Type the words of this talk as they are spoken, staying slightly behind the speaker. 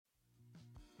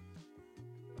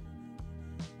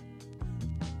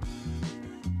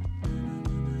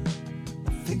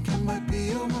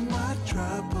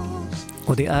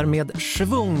Och det är med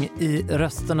svung i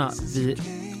rösterna vi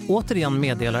återigen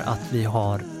meddelar att vi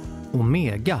har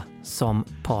Omega som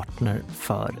partner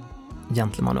för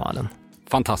Gentlemanualen.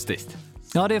 Fantastiskt.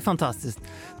 Ja, det är fantastiskt.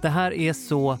 Det här är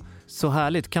så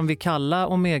härligt. Kan vi kalla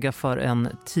Omega för en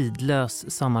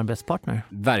tidlös samarbetspartner?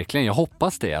 Verkligen, jag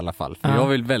hoppas det i alla fall. För jag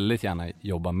vill väldigt gärna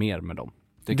jobba mer med dem.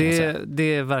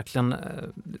 Det är verkligen,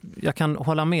 jag kan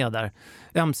hålla med där.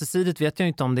 Ömsesidigt vet jag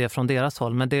inte om det är från deras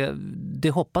håll, men det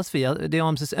hoppas vi. Det är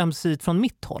ömsesidigt från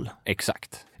mitt håll.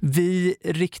 Exakt. Vi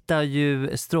riktar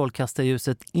ju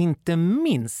strålkastarljuset inte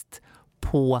minst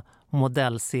på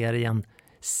modellserien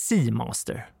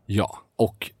Seamaster. Ja,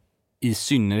 och i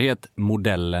synnerhet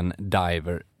modellen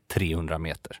Diver 300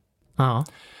 meter. Ja.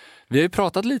 Vi har ju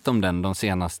pratat lite om den de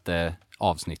senaste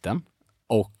avsnitten.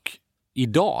 Och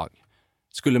idag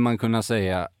skulle man kunna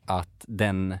säga att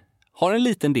den har en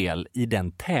liten del i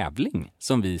den tävling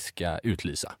som vi ska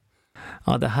utlysa.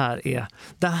 Ja, det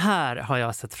här har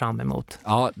jag sett fram emot.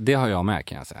 Ja, det har jag med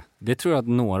kan jag säga. Det tror jag att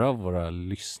några av våra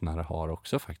lyssnare har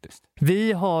också faktiskt.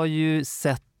 Vi har ju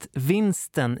sett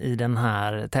vinsten i den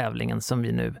här tävlingen som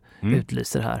vi nu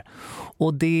utlyser här.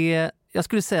 Och jag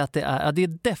skulle säga att det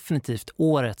är definitivt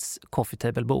årets Coffee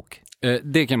Table-bok.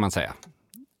 Det kan man säga.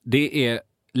 Det är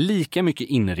lika mycket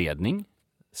inredning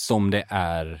som det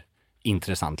är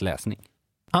intressant läsning.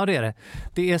 Ja, det är det.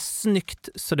 Det är snyggt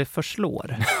så det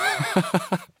förslår.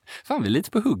 Fan, vi är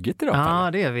lite på hugget idag.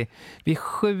 Ja, det är vi. Vi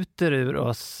skjuter ur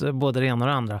oss både det ena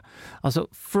och det andra. Alltså,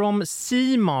 From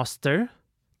Seamaster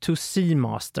to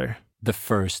Seamaster. The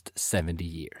first 70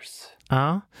 years.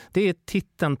 Ja, det är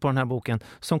titeln på den här boken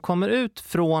som kommer ut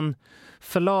från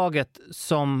förlaget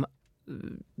som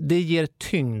det ger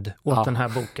tyngd åt den här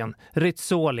boken.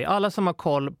 Rizzoli. Alla som har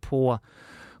koll på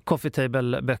Coffee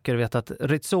Table-böcker vet att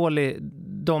Rizzoli,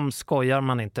 de skojar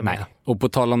man inte med. Nej. Och på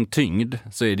tal om tyngd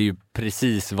så är det ju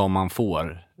precis vad man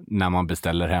får när man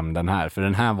beställer hem den här. För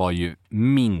den här var ju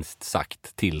minst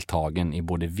sagt tilltagen i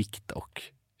både vikt och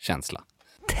känsla.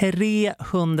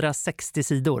 360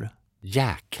 sidor.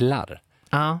 Jäklar!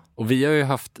 Ja. Och vi har ju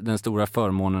haft den stora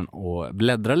förmånen att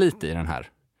bläddra lite i den här.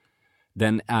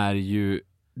 Den är ju...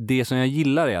 Det som jag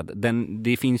gillar är att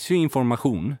det finns ju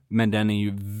information, men den är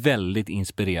ju väldigt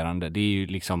inspirerande. Det är ju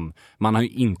liksom, man har ju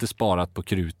inte sparat på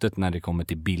krutet när det kommer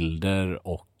till bilder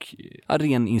och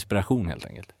ren inspiration helt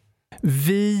enkelt.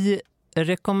 Vi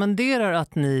rekommenderar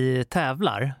att ni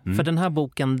tävlar, för den här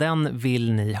boken, den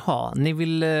vill ni ha. Ni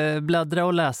vill bläddra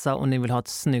och läsa och ni vill ha ett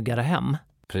snyggare hem.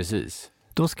 Precis.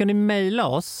 Då ska ni mejla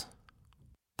oss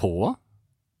på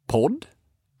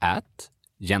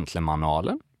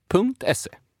podd@gentlemanualen.se.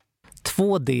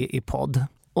 2D i podd.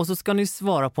 Och så ska ni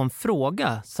svara på en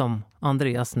fråga som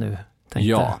Andreas nu tänkte.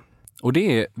 Ja, och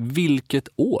det är: vilket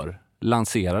år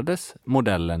lanserades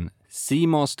modellen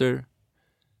Seamaster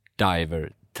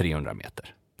Diver 300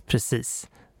 meter? Precis.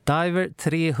 Diver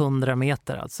 300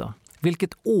 meter alltså.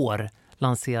 Vilket år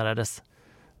lanserades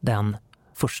den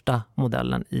första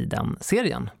modellen i den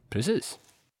serien? Precis.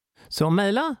 Så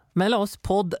mejla oss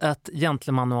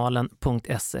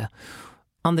podd@gentlemanualen.se.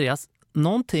 Andreas,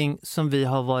 någonting som vi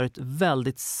har varit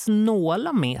väldigt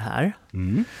snåla med här,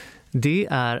 det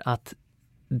är att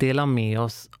dela med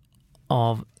oss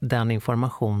av den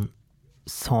information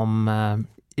som,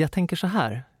 jag tänker så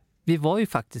här, vi var ju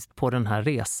faktiskt på den här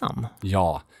resan.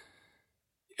 Ja,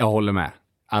 jag håller med.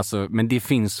 Alltså, men det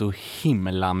finns så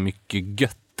himla mycket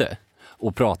götte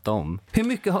att prata om.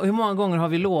 Hur många gånger har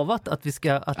vi lovat att vi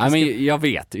ska... Men jag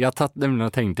vet, jag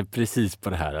tänkte precis på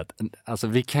det här. Att, alltså,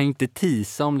 vi kan inte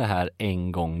tisa om det här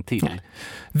en gång till. Nej.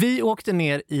 Vi åkte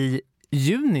ner i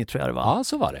juni, tror jag det var. Ja,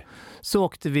 så var det. Så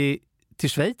åkte vi till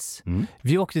Schweiz.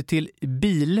 Vi åkte till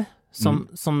Biel,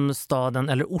 som staden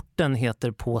eller orten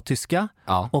heter på tyska.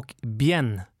 Ja. Och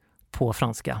Bienne på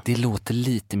franska. Det låter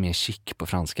lite mer chic på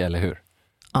franska, eller hur?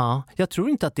 Ja, jag tror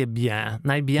inte att det är bien.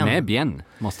 Nej, Bienne. Nej, Bienne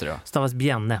måste det vara. Stavas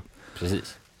Bienne.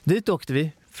 Precis. Dit åkte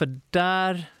vi, för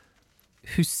där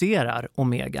huserar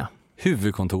Omega.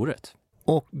 Huvudkontoret.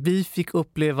 Och vi fick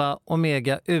uppleva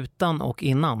Omega utan och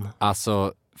innan.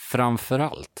 Alltså,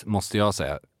 framförallt måste jag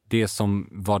säga, det som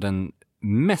var den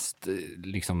mest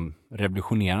liksom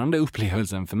revolutionerande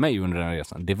upplevelsen för mig under den här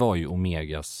resan, det var ju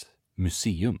Omegas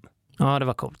museum. Ja, det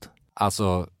var coolt.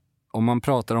 Alltså, om man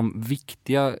pratar om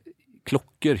viktiga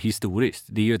klockor historiskt,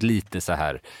 det är ju ett lite så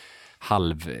här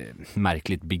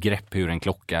halvmärkligt begrepp hur en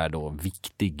klocka är då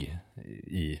viktig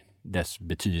i dess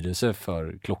betydelse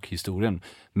för klockhistorien.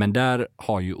 Men där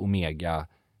har ju Omega,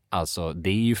 alltså det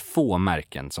är ju få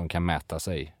märken som kan mäta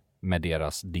sig med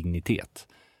deras dignitet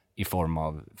i form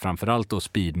av framförallt då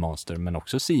Speedmaster men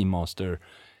också Seamaster,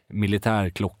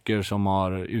 militärklockor som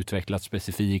har utvecklats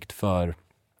specifikt för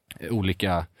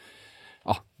olika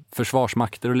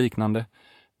försvarsmakter och liknande.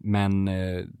 Men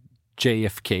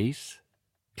JFKs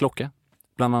klocka,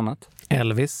 bland annat.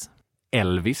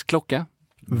 Elvis klocka.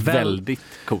 Väldigt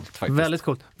coolt faktiskt. Väldigt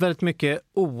coolt. Väldigt mycket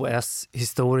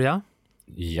OS-historia.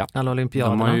 Ja, alla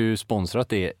olympiaderna. De har ju sponsrat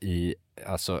det i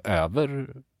över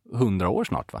 100 år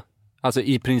snart, va? Alltså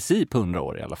i princip 100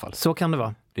 år i alla fall. Så kan det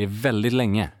vara. Det är väldigt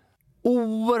länge.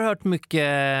 Oerhört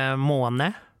mycket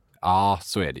måne. Ja,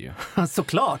 så är det ju.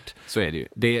 Såklart. Så är det ju.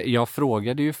 Jag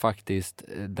frågade ju faktiskt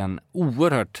den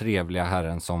oerhört trevliga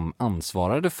herren som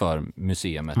ansvarade för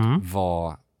museumet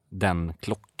vad den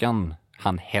klockan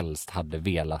han helst hade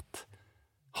velat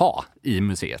ha i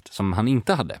museet som han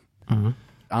inte hade.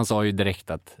 Han sa ju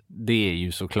direkt att det är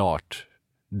ju såklart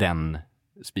den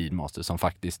Speedmaster som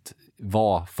faktiskt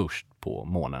var först på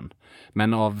månen.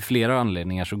 Men av flera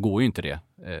anledningar så går ju inte det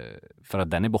för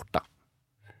att den är borta.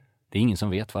 Det är ingen som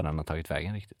vet vad den har tagit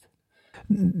vägen riktigt.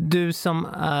 Du som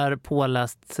är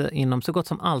påläst inom så gott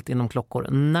som allt inom klockor.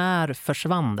 När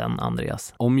försvann den,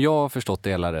 Andreas? Om jag har förstått det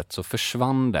hela rätt så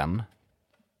försvann den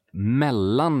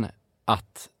mellan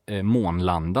att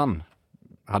månlandaren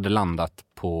hade landat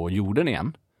på jorden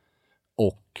igen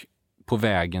och på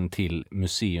vägen till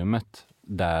museumet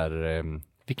där,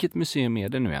 vilket museum är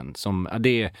det nu än?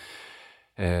 Det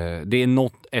är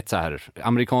ett så här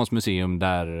amerikanskt museum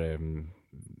där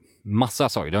massa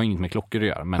saker, det har inget med klockor att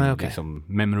göra, men liksom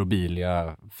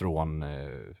memorabilia från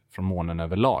månen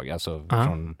överlag, alltså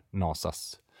från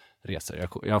NASAs resor.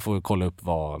 Jag får kolla upp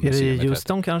vad museet är det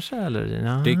Houston kanske? Eller?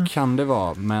 Ja. Det kan det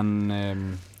vara,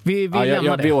 men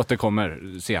vi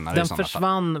återkommer senare. Den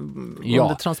försvann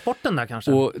under transporten där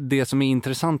kanske? Och det som är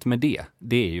intressant med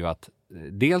det är ju att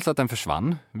dels att den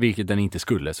försvann, vilket den inte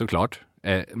skulle såklart.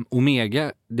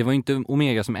 Omega, det var inte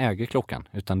Omega som äger klockan,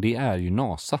 utan det är ju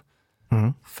NASA.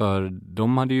 För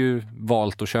de hade ju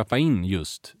valt att köpa in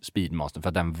just Speedmaster för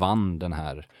att den vann den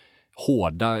här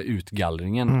hårda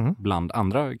utgallringen bland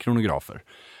andra kronografer.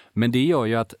 Men det gör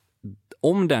ju att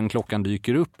om den klockan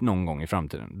dyker upp någon gång i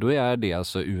framtiden, då är det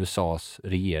alltså USAs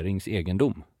regerings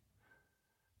egendom.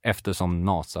 Eftersom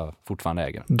NASA fortfarande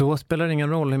äger. Då spelar det ingen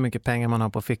roll hur mycket pengar man har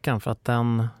på fickan för att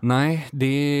den... Nej, det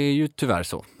är ju tyvärr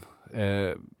så.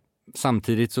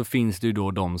 Samtidigt så finns det ju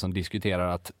då de som diskuterar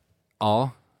att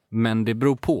men det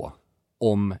beror på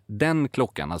om den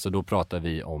klockan, alltså då pratar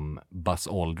vi om Buzz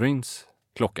Aldrins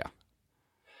klocka.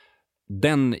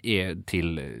 Den är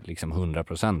till liksom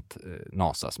 100%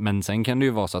 NASAs. Men sen kan det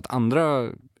ju vara så att andra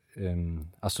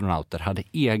astronauter hade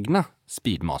egna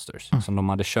Speedmasters som de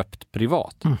hade köpt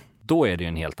privat. Då är det ju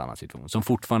en helt annan situation som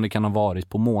fortfarande kan ha varit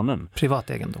på månen. Privat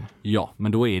egendom. Ja,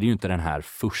 men då är det ju inte den här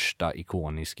första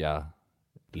ikoniska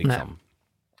liksom. Nej.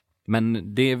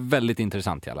 Men det är väldigt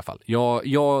intressant i alla fall.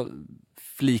 Jag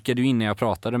flikade ju in när jag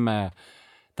pratade med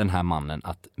den här mannen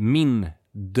att min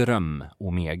dröm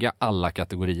Omega, alla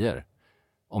kategorier,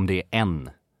 om det är en,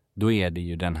 då är det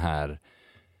ju den här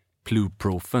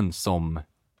Pluprofen som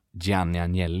Gianni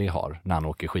Agnelli har när han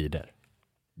åker skidor.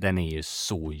 Den är ju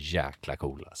så jäkla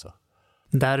cool alltså.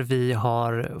 Där vi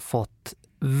har fått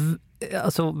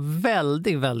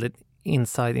väldigt, väldigt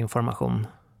inside information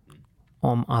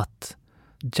om att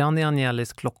Gianni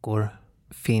Agnellis klockor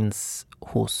finns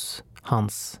hos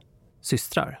hans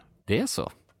systrar. Det är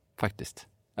så, faktiskt.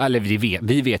 Eller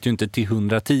vi vet ju inte till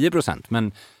 110%,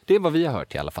 men det är vad vi har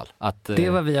hört i alla fall. Att, det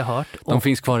är vad vi har hört. De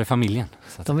finns kvar i familjen.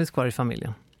 De finns kvar i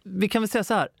familjen. Vi kan väl säga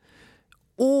så här.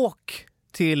 Åk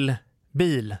till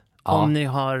bil om ni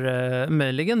har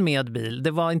möjligen med bil.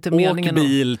 Det var inte meningen. Åk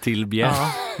bil till Björn.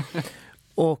 Ja.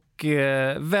 Och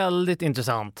väldigt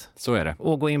intressant. Så är det.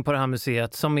 Och gå in på det här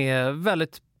museet som är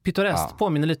väldigt pittoreskt.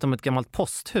 Påminner lite om ett gammalt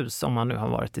posthus om man nu har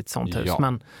varit i ett sånt hus.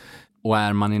 Men... Och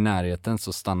är man i närheten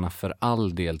så stanna för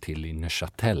all del till i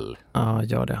Neuchâtel. Ja,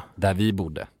 gör det. Där vi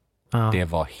bodde. Ja. Det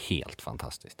var helt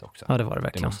fantastiskt också. Ja, det var det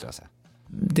verkligen. Det måste jag säga.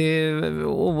 Det är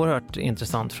oerhört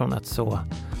intressant från ett så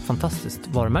fantastiskt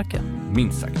varumärke.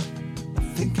 Minst sagt.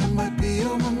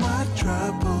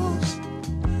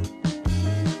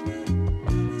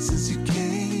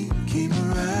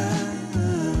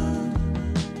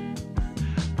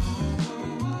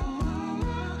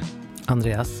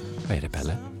 Andreas. Vad är det,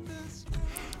 Pelle?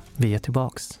 Vi är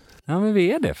tillbaks. Ja, men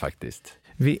vi är det faktiskt.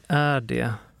 Vi är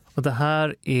det. Och det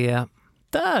här är...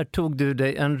 Där tog du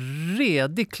dig en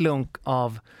redig klunk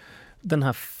av den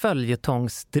här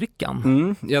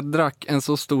följetongsdrickan. Jag drack en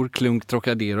så stor klunk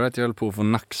Trocadero att jag höll på att få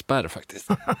nackspärr faktiskt.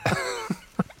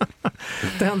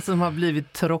 Den som har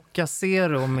blivit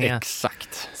Trocacero med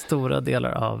exakt. Stora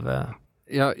delar av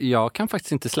jag kan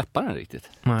faktiskt inte släppa den riktigt.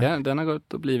 Den har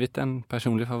gått och blivit en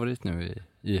personlig favorit nu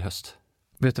i höst.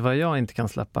 Vet du vad jag inte kan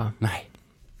släppa? Nej.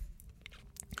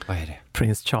 Vad är det?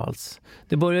 Prins Charles.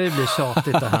 Det börjar ju bli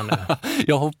tjatigt det här nu.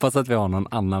 Jag hoppas att vi har någon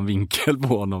annan vinkel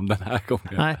på honom den här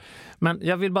gången. Nej, men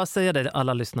jag vill bara säga det till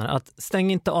alla lyssnare, att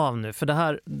stäng inte av nu, för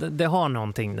det har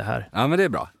någonting det här. Ja, men det är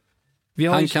bra.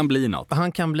 Kan bli något.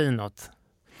 Han kan bli något.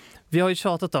 Vi har ju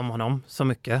tjatat om honom så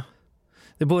mycket.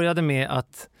 Det började med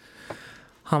att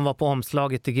han var på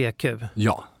omslaget i GQ.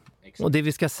 Ja. Exakt. Och det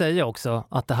vi ska säga också,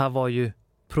 att det här var ju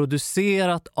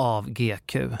producerat av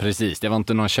GQ. Precis, det var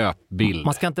inte någon köpbild.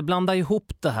 Man ska inte blanda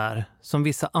ihop det här som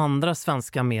vissa andra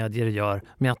svenska medier gör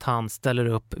med att han ställer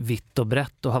upp vitt och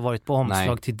brett och har varit på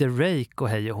omslag till The Rake och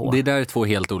hej och hå. Det där är 2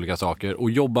 helt olika saker.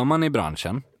 Och jobbar man i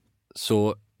branschen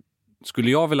så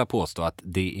skulle jag vilja påstå att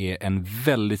det är en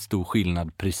väldigt stor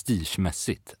skillnad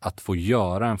prestigemässigt att få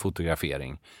göra en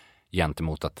fotografering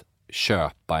gentemot att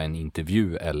köpa en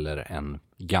intervju eller en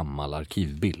gammal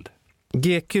arkivbild.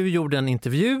 GQ gjorde en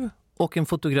intervju och en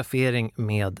fotografering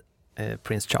med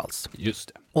Prins Charles. Just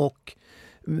det. Och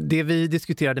det vi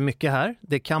diskuterade mycket här,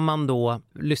 det kan man då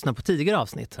lyssna på tidigare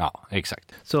avsnitt. Ja,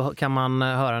 exakt. Så kan man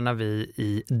höra när vi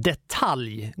i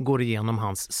detalj går igenom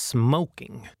hans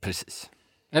smoking. Precis.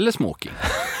 Eller smoking.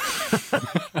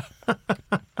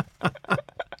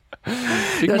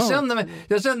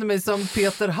 Jag kände mig som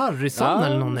Peter Harrison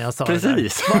eller någon när jag sa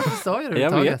precis. det där. Varför sa jag det?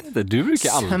 Jag vet inte, du brukar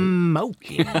aldrig...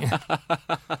 Smoking.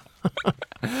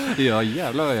 Ja,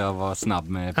 jävlar vad jag var snabb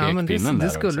med pekpinnen där. Det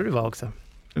skulle också. Du vara också.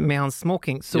 Med hans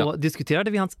smoking så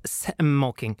diskuterade vi hans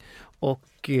smoking.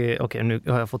 Och okej, nu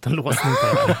har jag fått en låsning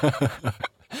på det här.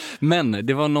 Men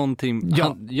det var någonting...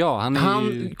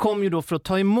 Han kom ju då för att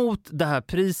ta emot det här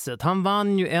priset. Han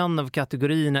vann ju en av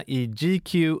kategorierna i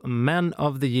GQ Men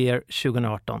of the Year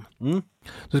 2018.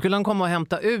 Då skulle han komma och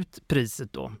hämta ut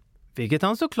priset då. Vilket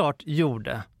han såklart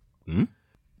gjorde.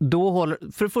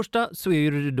 För det första så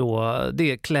är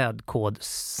det klädkod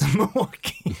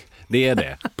smoking. Det är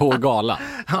det, på gala.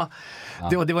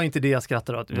 Det var inte det jag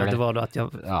skrattade åt. Det var då att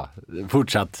jag... Ja,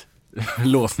 fortsatt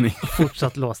låsning.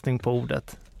 Fortsatt låsning på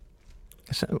ordet.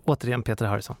 Återigen Peter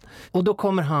Harrison. Och då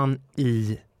kommer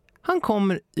han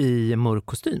kommer i mörk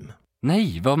kostym.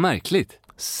 Nej, vad märkligt.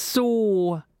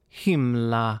 Så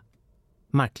himla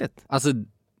märkligt. Alltså,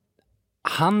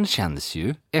 han känns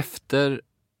ju efter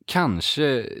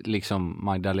kanske liksom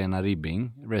Magdalena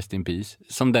Ribbing, rest in peace,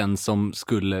 som den som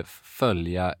skulle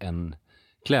följa en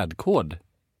klädkod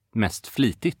mest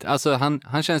flitigt. Alltså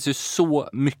han känns ju så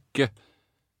mycket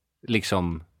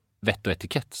liksom vett och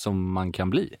etikett som man kan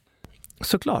bli.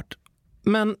 Såklart.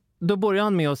 Men då börjar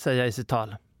han med att säga i sitt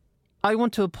tal: I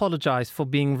want to apologize for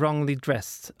being wrongly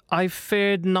dressed. I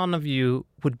feared none of you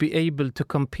would be able to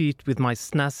compete with my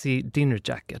snazzy dinner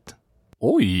jacket.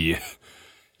 Oj!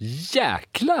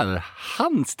 Jäklar!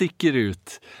 Han sticker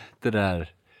ut det där.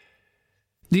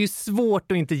 Det är ju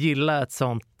svårt att inte gilla ett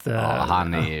sånt... Ja,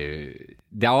 han är ju...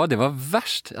 Ja, det var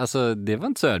värst. Alltså, det var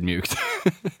inte så ödmjukt.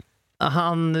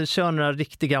 Han kör några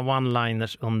riktiga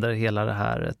one-liners under hela det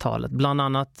här talet. Bland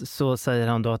annat så säger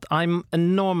han då att I'm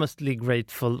enormously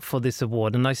grateful for this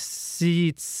award and I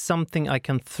see it's something I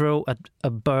can throw at a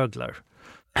burglar.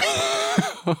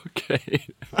 Okej.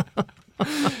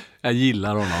 Jag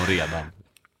gillar honom redan.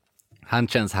 Han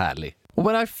känns härlig.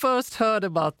 When I first heard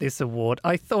about this award,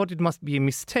 I thought it must be a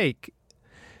mistake.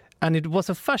 And it was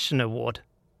a fashion award.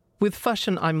 With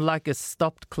fashion I'm like a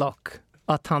stopped clock.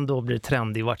 Att han då blir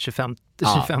trendig vart 25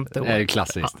 år. Det är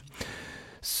klassiskt. Ja.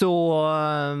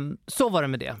 Så var det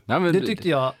med det. Ja, det tyckte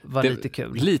jag var lite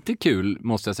kul. Lite kul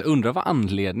måste jag säga. Undrar vad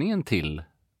anledningen till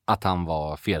att han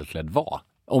var felklädd var.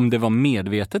 Om det var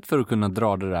medvetet för att kunna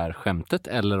dra det där skämtet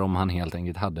eller om han helt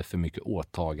enkelt hade för mycket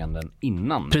åtaganden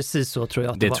innan. Precis så tror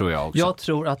jag att det var. Tror jag också. Jag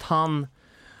tror att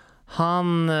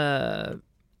han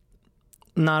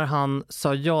när han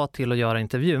sa ja till att göra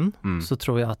intervjun så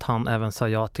tror jag att han även sa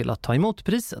ja till att ta emot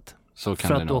priset. Så kan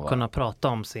för det att då vara. kunna prata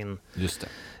om sin Just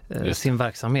sin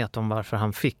verksamhet, om varför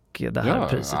han fick det här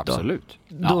priset. Absolut.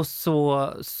 Då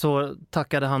så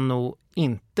tackade han nog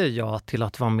inte ja till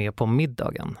att vara med på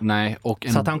middagen. Nej,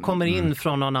 så att han kommer in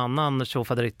från någon annan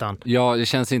tjofaderittan. Ja, det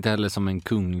känns inte heller som en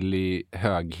kunglig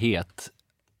höghet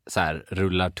så här,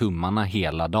 rullar tummarna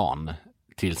hela dagen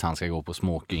tills han ska gå på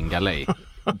smoking galej.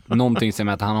 Någonting som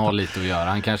att han har lite att göra.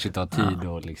 Han kanske inte har tid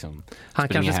att liksom han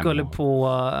kanske skulle på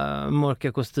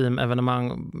mörka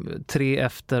kostymevenemang 3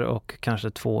 efter och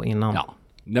kanske 2 innan. Ja.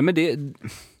 Nej, men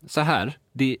så här,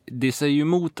 det säger ju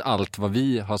emot allt vad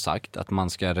vi har sagt att man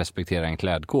ska respektera en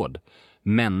klädkod.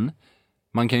 Men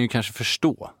man kan ju kanske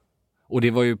förstå. Och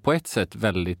det var ju på ett sätt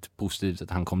väldigt positivt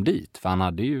att han kom dit. För han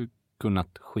hade ju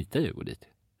kunnat skita i att gå dit.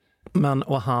 Men,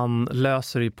 och han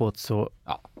löser det på ett så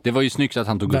Ja, det var ju snyggt att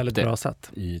han tog upp väldigt bra det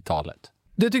sätt. i talet.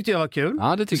 Det tyckte jag var kul.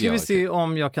 Ja, det tycker jag vi var se kul.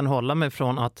 om jag kan hålla mig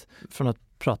från att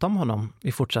prata om honom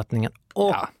i fortsättningen. Och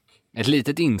Ja, ett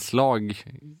litet inslag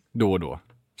då och då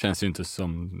känns ju inte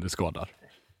som det skadar.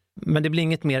 Men det blir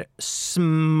inget mer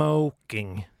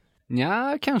smoking.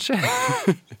 Ja, kanske.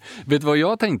 Vet du vad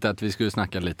jag tänkte att vi skulle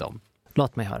snacka lite om?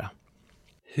 Låt mig höra.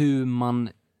 Hur man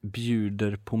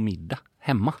bjuder på middag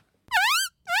hemma.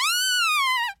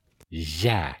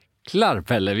 Jäklar,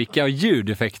 Pelle, vilka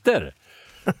ljudeffekter!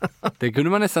 Det kunde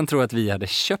man nästan tro att vi hade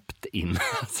köpt in.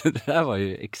 Alltså, det här var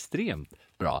ju extremt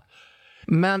bra.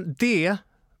 Men det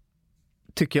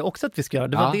tycker jag också att vi ska göra.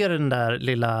 Det var det den där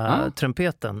lilla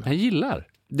trumpeten. Jag gillar.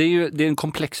 Det är en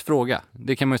komplex fråga.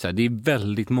 Det kan man ju säga. Det är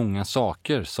väldigt många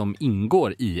saker som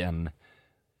ingår i en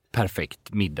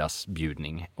perfekt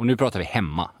middagsbjudning. Och nu pratar vi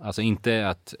hemma. Alltså inte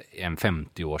att en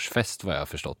 50-årsfest, vad jag har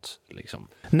förstått. Liksom.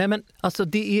 Nej, men alltså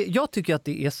jag tycker att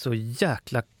det är så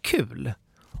jäkla kul.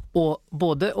 Och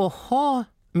både att ha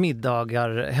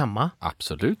middagar hemma.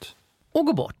 Absolut. Och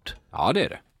gå bort. Ja, det är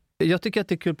det. Jag tycker att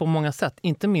det är kul på många sätt.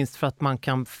 Inte minst för att man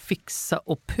kan fixa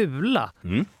och pula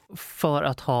för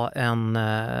att ha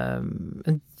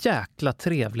en jäkla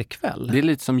trevlig kväll. Det är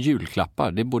lite som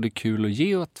julklappar. Det är både kul att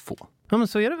ge och att få. Ja, men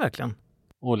så är det verkligen.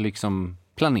 Och liksom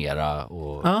planera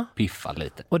och piffa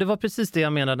lite. Och det var precis det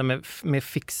jag menade med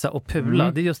fixa och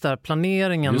pula. Det är just det här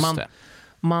planeringen. Just det.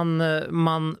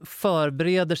 Man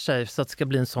förbereder sig så att det ska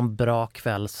bli en sån bra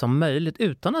kväll som möjligt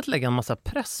utan att lägga en massa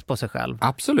press på sig själv.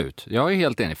 Absolut, jag är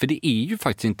helt enig. För det är ju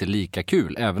faktiskt inte lika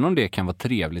kul, även om det kan vara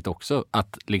trevligt också,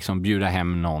 att liksom bjuda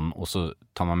hem någon och så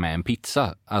tar man med en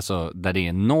pizza. Alltså där det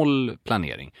är 0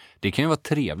 planering. Det kan ju vara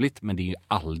trevligt, men det är ju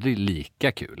aldrig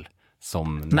lika kul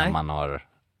som när man har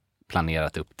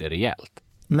planerat upp det rejält.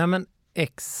 Nej, men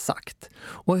exakt.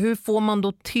 Och hur får man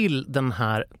då till den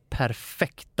här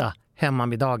perfekta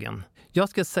hemmamiddagen? Jag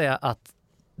ska säga att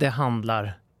det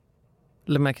handlar...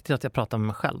 Lägg märke till att jag pratar med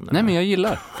mig själv nu. Nej, men jag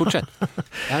gillar. Fortsätt. Det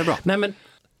här är bra. Nej, men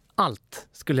allt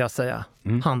skulle jag säga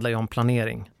handlar ju om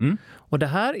planering. Och det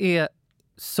här är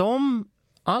som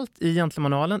allt i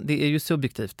gentlemanualen, det är ju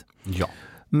subjektivt. Ja.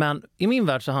 Men i min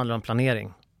värld så handlar det om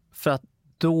planering. För att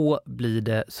då blir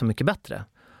det så mycket bättre.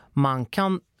 Man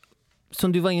kan,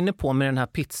 som du var inne på med den här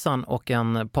pizzan och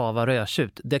en pava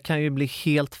rödtjut, det kan ju bli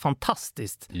helt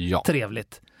fantastiskt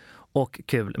trevligt och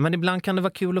kul. Men ibland kan det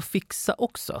vara kul att fixa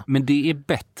också. Men det är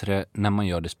bättre när man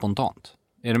gör det spontant.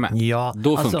 Är du med? Ja.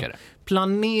 Då funkar det.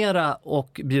 Planera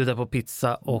och bjuda på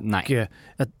pizza och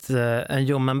en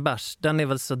ljummenbärs, den är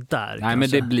väl så där. Nej, kanske. Men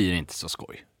det blir inte så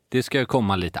skoj. Det ska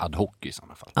komma lite ad hoc i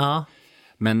sådana fall. Ja.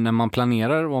 Men när man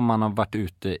planerar och man har varit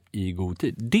ute i god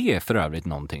tid, det är för övrigt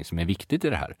någonting som är viktigt i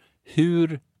det här.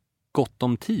 Hur gott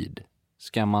om tid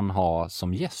ska man ha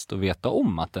som gäst och veta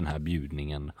om att den här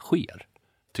bjudningen sker,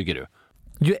 tycker du?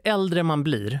 Ju äldre man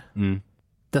blir,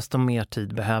 desto mer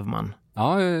tid behöver man.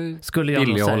 Ja, skulle jag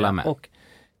nog säga. Hålla med. Och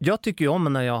jag tycker ju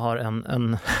om när jag har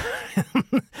en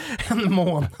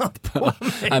månad på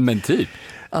mig. Ja, men typ.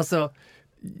 Alltså,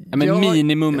 men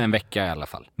minimum en vecka i alla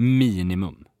fall.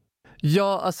 Minimum.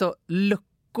 Ja, alltså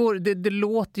luckor, det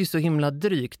låter ju så himla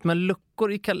drygt, men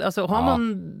luckor i alltså har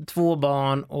man 2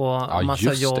 barn och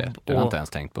massa jobb det har inte ens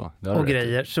tänkt på. Och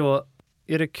grejer, så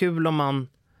är det kul om man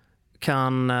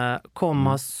kan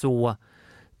komma så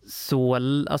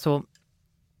alltså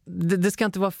det ska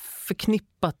inte vara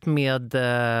förknippat med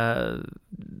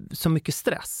så mycket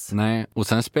stress. Nej, och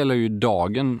sen spelar ju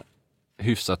dagen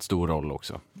hyfsat stor roll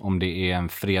också. Om det är en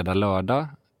fredag, lördag,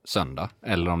 söndag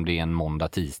eller om det är en måndag,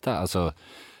 tisdag. Alltså,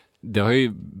 det har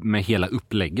ju med hela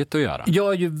upplägget att göra.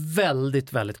 Jag är ju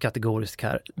väldigt, väldigt kategorisk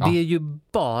här. Ja. Det är ju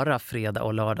bara fredag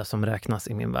och lördag som räknas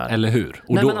i min värld. Eller hur?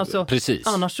 Och nej, då, men alltså, precis.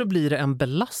 Annars så blir det en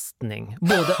belastning.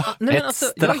 Både, nej, men alltså,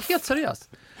 jag är helt seriös.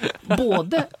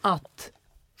 Både att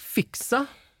fixa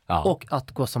och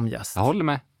att gå som gäst. Jag håller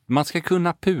med. Man ska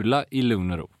kunna pula i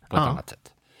lugn och ro på ett annat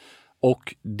sätt.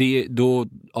 Och det, då,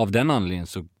 av den anledningen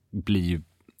så blir ju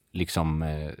liksom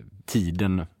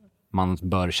tiden man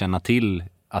bör känna till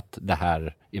att det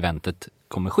här eventet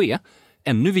kommer ske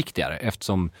ännu viktigare,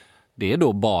 eftersom det är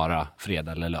då bara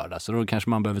fredag eller lördag. Så då kanske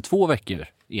man behöver 2 veckor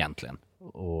egentligen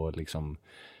och liksom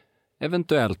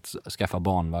eventuellt skaffa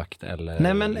barnvakt eller...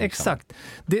 Nej, men liksom... exakt.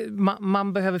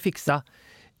 Man behöver fixa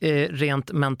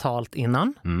rent mentalt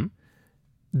innan.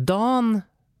 Dagen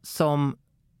som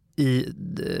i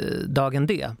dagen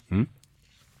D.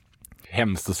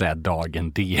 Hemskt att säga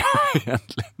dagen D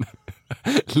egentligen.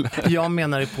 Jag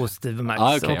menar i positiv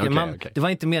bemärkelse. Okay. Det var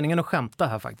inte meningen att skämta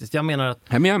här faktiskt. Jag menar att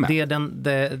det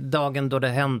är dagen då det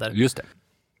händer. Just det.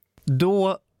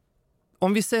 Då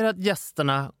om vi säger att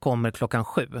gästerna kommer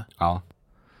 7:00. Ja.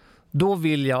 Då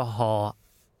vill jag ha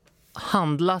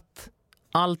handlat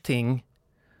allting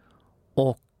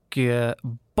och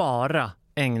bara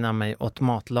ägna mig åt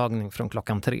matlagning från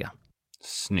 3:00.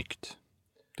 Snyggt.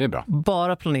 Det är bra.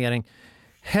 Bara planering.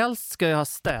 Helst ska jag ha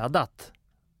städat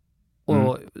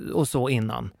och så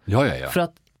innan. Ja. För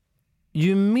att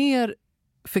ju mer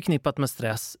förknippat med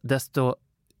stress, desto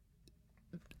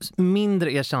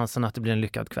mindre är chansen att det blir en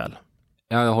lyckad kväll.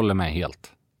 Ja, jag håller med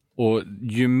helt. Och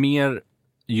ju mer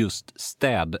just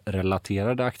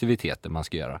städrelaterade aktiviteter man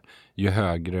ska göra, ju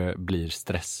högre blir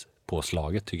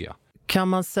stresspåslaget tycker jag. Kan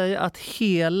man säga att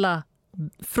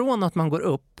från att man går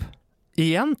upp,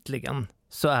 egentligen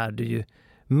så är det ju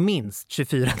minst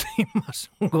 24 timmar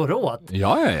som går åt.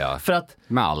 Ja. För att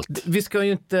med allt. vi ska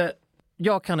ju inte,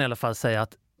 jag kan i alla fall säga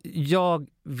att jag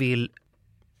vill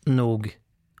nog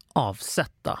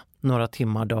avsätta några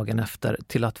timmar dagen efter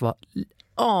till att vara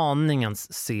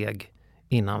aningens seg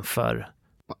innanför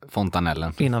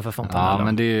fontanellen. Ja,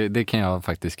 men det kan jag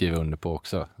faktiskt skriva under på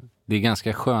också. Det är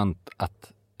ganska skönt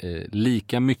att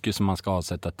lika mycket som man ska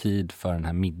avsätta tid för den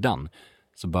här middagen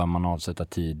så bör man avsätta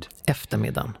tid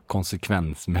eftermiddagen.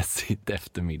 Konsekvensmässigt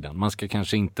eftermiddagen. Man ska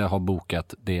kanske inte ha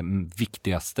bokat det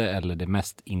viktigaste eller det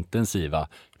mest intensiva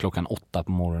 8:00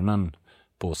 på morgonen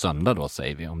på söndag då,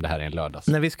 säger vi, om det här är en lördags.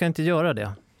 Nej, vi ska inte göra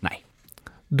det. Nej.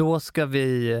 Då ska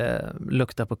vi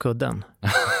lukta på kudden.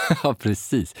 Ja,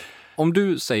 precis. Om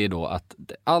du säger då att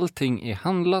allting är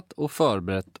handlat och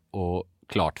förberett och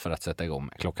klart för att sätta igång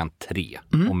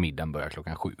 3:00 och middagen börjar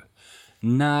 7:00.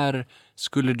 När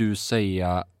skulle du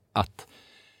säga att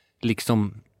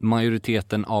liksom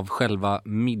majoriteten av själva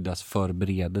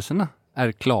middagsförberedelserna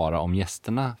är klara om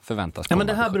gästerna förväntas komma? Ja,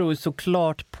 men det här beror ju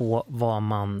såklart på vad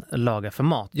man lagar för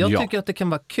mat. Jag tycker att det kan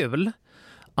vara kul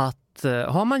att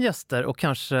har man gäster och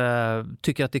kanske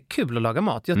tycker att det är kul att laga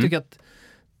mat. Jag tycker att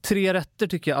 3 rätter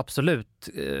tycker jag absolut.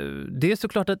 Det är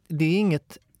såklart att det är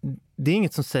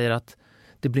inget som säger att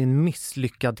det blir en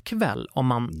misslyckad kväll om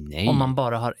man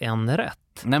bara har en rätt.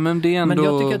 Nej, men det är ändå... Men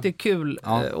jag tycker att det är kul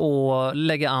att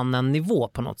lägga an en nivå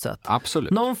på något sätt.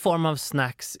 Absolut. Någon form av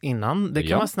snacks innan. Det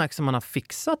kan vara snacks som man har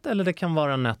fixat eller det kan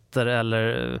vara nötter eller...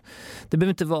 Det behöver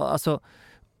inte vara... Alltså,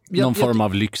 någon form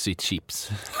av lyxigt chips.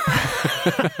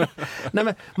 Nej,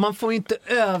 men man får inte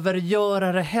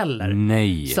övergöra det heller.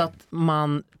 Nej. Så att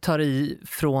man tar i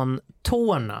från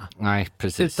tårna. Nej,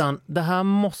 precis. Utan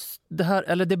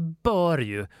det bör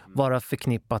ju vara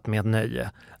förknippat med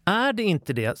nöje. Är det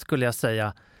inte det, skulle jag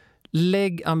säga,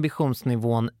 lägg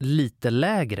ambitionsnivån lite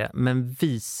lägre men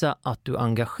visa att du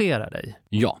engagerar dig.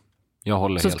 Ja, jag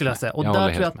håller helt med. Så skulle jag säga. Och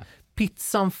där tror jag att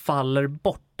pizzan faller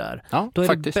bort där. Ja, då är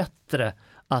faktiskt. Det bättre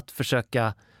att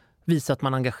försöka visa att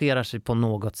man engagerar sig på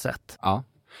något sätt. Ja.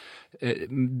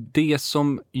 Det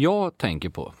som jag tänker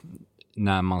på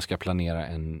när man ska planera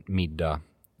en middag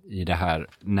i det här,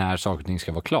 när saker och ting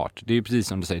ska vara klart. Det är ju precis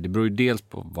som du säger, det beror ju dels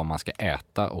på vad man ska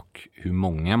äta och hur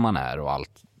många man är och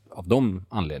allt av de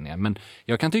anledningarna. Men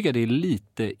jag kan tycka det är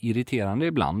lite irriterande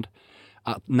ibland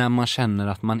att när man känner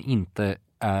att man inte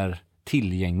är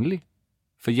tillgänglig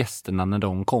för gästerna när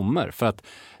de kommer. För att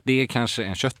det är kanske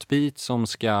en köttbit som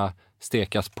ska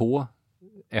stekas på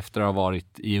efter att ha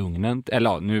varit i ugnen.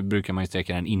 Eller nu brukar man ju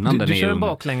steka den innan den är i ugnen. Du kör en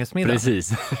baklängesmiddag.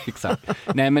 Precis, exakt.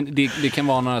 Nej, men det kan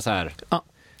vara några så här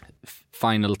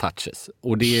final touches.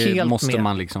 Och det helt måste med.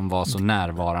 man liksom vara så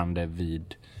närvarande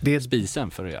vid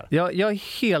spisen för att göra. Jag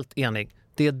är helt enig.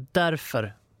 Det är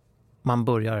därför man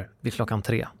börjar vid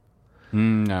 3:00.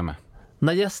 Jag är med.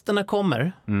 När gästerna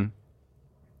kommer,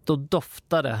 då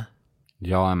doftar det.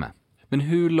 Jag är med. Men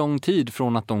hur lång tid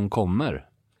från att de kommer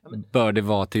bör det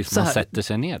vara tills man sätter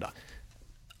sig ner då?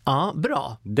 Ja,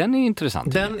 bra. Den är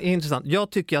intressant.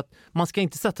 Jag tycker att man ska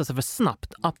inte sätta sig för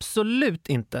snabbt. Absolut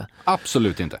inte.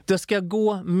 Absolut inte. Det ska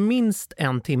gå minst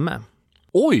 1 timme.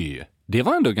 Oj! Det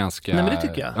var ändå ganska... Nej, men det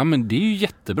tycker jag. Ja, men det är ju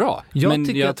jättebra.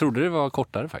 Jag trodde det var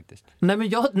kortare faktiskt. Nej, men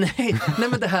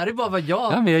det här är bara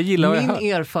vad men jag gillar vad jag hör.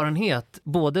 Min erfarenhet,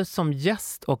 både som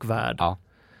gäst och värd,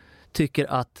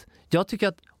 jag tycker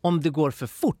att om det går för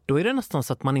fort, då är det nästan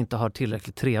så att man inte har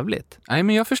tillräckligt trevligt. Nej,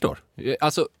 men jag förstår.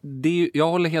 Alltså, jag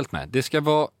håller helt med. Det ska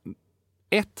vara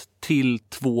 1 till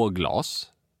 2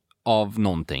 glas av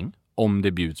någonting, om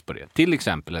det bjuds på det. Till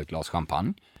exempel ett glas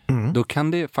champagne. Då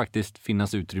kan det faktiskt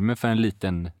finnas utrymme för en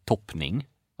liten toppning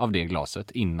av det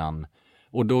glaset innan.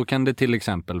 Och då kan det till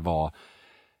exempel vara,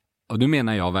 och då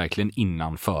menar jag verkligen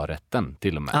innan förrätten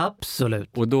till och med.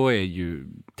 Absolut. Och då är ju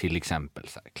till exempel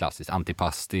så här klassiskt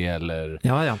antipasti eller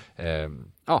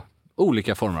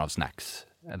olika former av snacks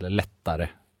eller lättare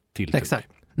tilltugg. Exakt.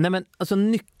 Nej, men alltså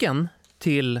nyckeln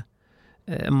till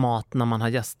mat när man har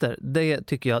gäster. Det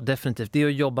tycker jag definitivt. Det är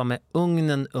att jobba med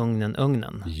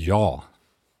ugnen. Ja.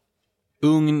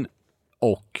 Ugn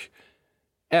och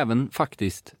även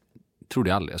faktiskt, trodde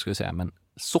jag aldrig jag skulle säga, men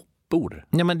soppor.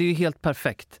 Ja, men det är ju helt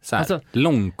perfekt. Så här,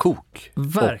 långkok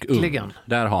verkligen. Och ugn.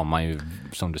 Där har man ju,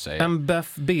 som du säger. En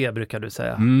bœuf B brukar du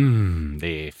säga.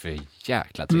 Det är för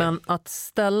jäkla trevligt. Men att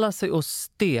ställa sig och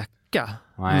steka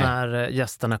när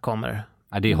gästerna kommer.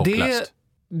 Ja, det är hopplöst.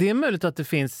 Det är möjligt att det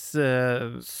finns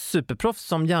superproffs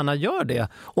som gärna gör det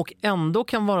och ändå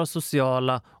kan vara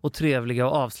sociala och trevliga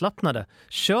och avslappnade.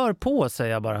 Kör på,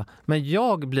 säger jag bara. Men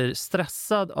jag blir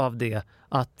stressad av det,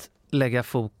 att lägga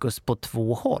fokus på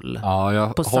 2 håll. Ja, jag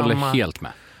håller helt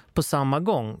med. På samma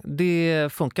gång. Det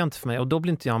funkar inte för mig och då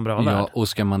blir inte jag en bra värd. Ja, och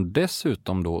ska man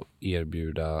dessutom då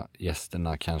erbjuda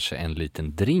gästerna kanske en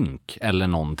liten drink eller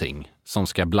någonting som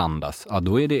ska blandas, ja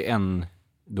då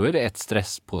är det ett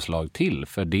stresspåslag till,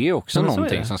 för det är också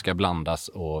någonting som ska blandas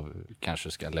och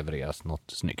kanske ska levereras något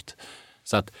snyggt.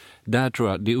 Så att där tror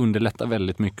jag det underlättar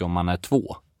väldigt mycket om man är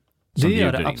 2. Det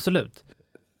gör det, absolut.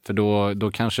 För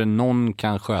då kanske någon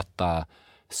kan sköta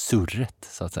surret,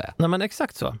 så att säga. Nej, men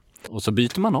exakt så. Och så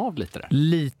byter man av lite där.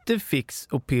 Lite fix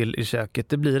och pill i köket,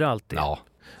 det blir det alltid. Ja.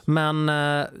 Men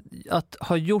att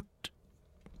ha gjort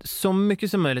så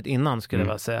mycket som möjligt innan, skulle jag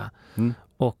vilja säga.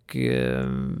 Och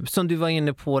som du var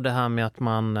inne på, det här med att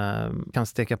man kan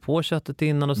steka på köttet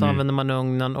innan och så använder man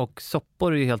ugnen, och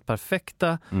soppor är ju helt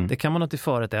perfekta. Det kan man ha till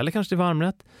förrätt eller kanske till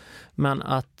varmrätt. Men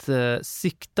att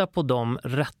sikta på de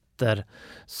rätter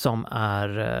som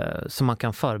man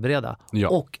kan förbereda. Ja.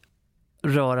 Och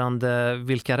rörande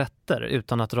vilka rätter,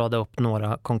 utan att rada upp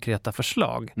några konkreta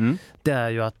förslag. Det är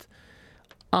ju att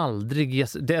aldrig...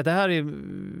 Det här är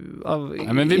av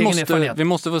men vi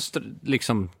måste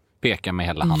liksom peka med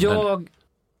hela handen. Jag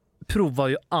provar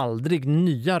ju aldrig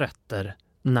nya rätter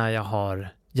när jag har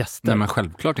gäster. Nej, men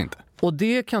självklart inte. Och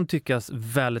det kan tyckas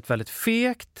väldigt, väldigt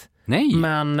fegt. Nej.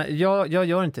 Men jag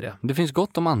gör inte det. Det finns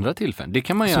gott om andra tillfällen. Det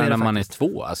kan man göra när man är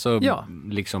 2. Alltså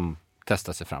liksom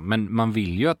testa sig fram. Men man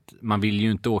vill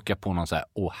ju inte åka på någon så här,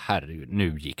 herregud,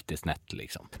 nu gick det snett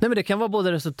liksom. Nej, men det kan vara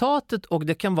både resultatet och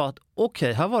det kan vara att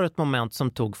här var ett moment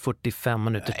som tog 45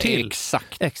 minuter till.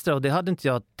 Exakt. Extra, och det hade inte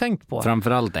jag tänkt på.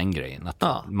 Framförallt den grejen, att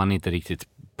man inte riktigt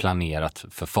planerat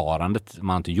förfarandet. Man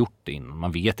har inte gjort det innan.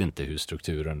 Man vet inte hur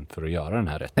strukturen för att göra den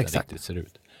här rätten riktigt ser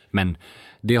ut. Men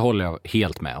det håller jag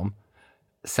helt med om.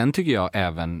 Sen tycker jag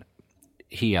även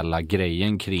hela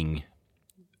grejen kring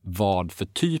vad för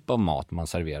typ av mat man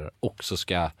serverar också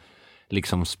ska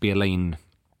liksom spela in.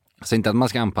 Så inte att man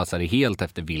ska anpassa det helt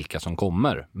efter vilka som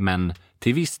kommer, men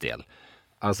till viss del.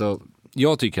 Alltså,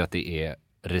 jag tycker att det är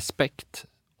respekt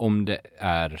om det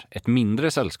är ett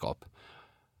mindre sällskap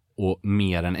och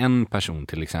mer än en person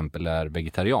till exempel är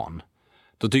vegetarian.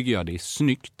 Då tycker jag det är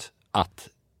snyggt att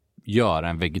göra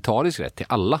en vegetarisk rätt till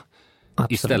alla.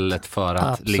 Absolut. Istället för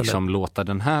att liksom låta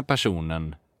den här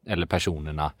personen eller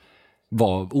personerna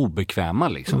vara obekväma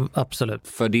liksom. Absolut.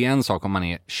 För det är en sak om man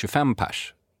är 25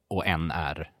 pers och en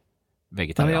är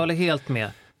vegetarian. Jag håller helt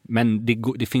med. Men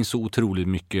det finns så otroligt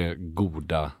mycket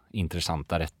goda,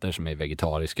 intressanta rätter som är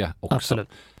vegetariska också. Absolut.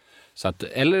 Så att,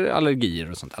 eller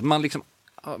allergier och sånt. Att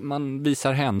man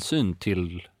visar hänsyn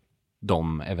till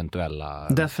de eventuella...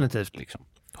 Definitivt. Liksom.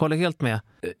 Håller helt med.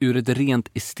 Ur ett rent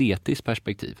estetiskt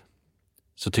perspektiv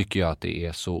så tycker jag att det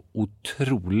är så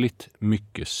otroligt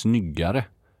mycket snyggare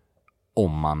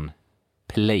om man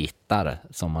plejtar,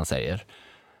 som man säger,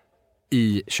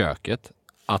 i köket.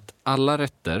 Att alla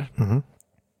rätter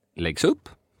läggs upp,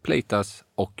 plejtas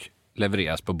och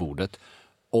levereras på bordet.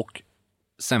 Och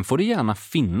sen får det gärna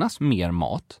finnas mer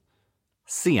mat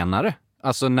senare.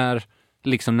 Alltså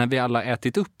när vi alla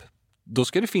ätit upp, då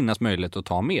ska det finnas möjlighet att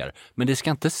ta mer. Men det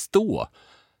ska inte stå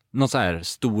någon så här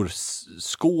stor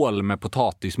skål med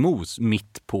potatismos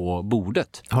mitt på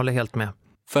bordet. Håller helt med.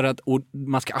 För att, och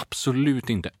man ska absolut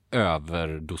inte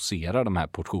överdosera de här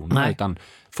portionerna. Nej. Utan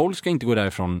folk ska inte gå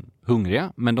därifrån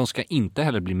hungriga, men de ska inte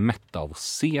heller bli mätta av att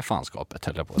se fanskapet.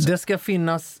 Det ska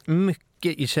finnas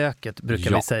mycket i köket,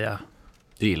 brukar vi säga.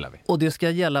 Det gillar vi. Och det ska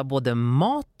gälla både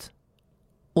mat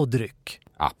och dryck.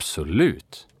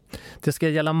 Absolut. Det ska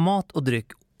gälla mat och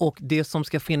dryck, och det som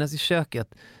ska finnas i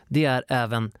köket, det är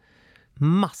även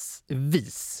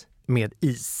massvis med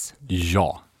is.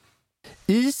 Ja.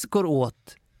 Is går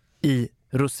åt i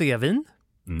rosévin,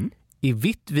 i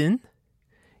vitt vin,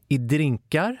 i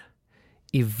drinkar,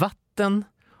 i vatten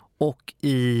och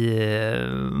i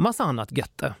massa annat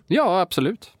götte. Ja,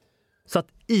 absolut. Så att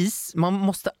man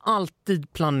måste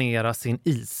alltid planera sin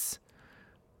is.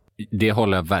 Det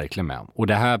håller jag verkligen med om. Och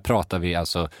det här pratar vi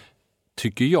alltså,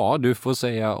 tycker jag, du får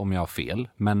säga om jag har fel,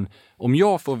 men om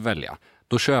jag får välja,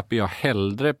 då köper jag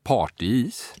hellre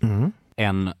partyis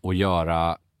än att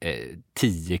göra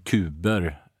 10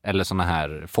 kuber eller såna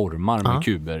här formar med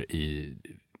kuber i.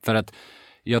 För att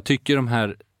jag tycker de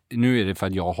här, nu är det för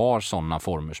att jag har såna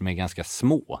former som är ganska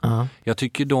små. Jag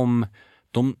tycker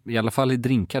de i alla fall i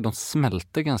drinkar, de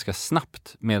smälter ganska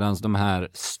snabbt, medan de här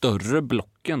större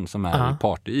blocken som är i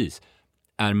partyis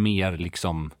är mer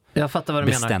liksom jag fattar vad du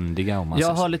beständiga. Menar.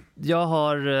 Jag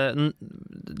har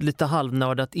lite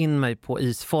halvnördat in mig på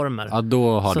isformer. Ja,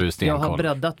 då har du stenkoll. Jag har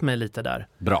breddat mig lite där.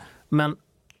 Bra. Men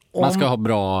man ska ha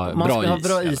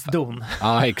bra isdon.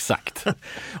 Ja, exakt.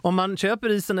 Om man köper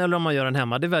isen eller om man gör den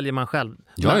hemma, det väljer man själv.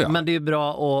 Men det är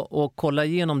bra att kolla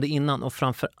igenom det innan. Och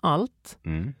framför allt,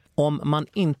 om man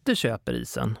inte köper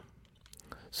isen,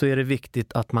 så är det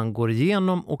viktigt att man går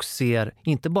igenom och ser,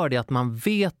 inte bara det att man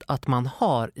vet att man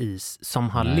har is som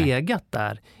har legat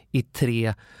där i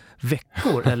 3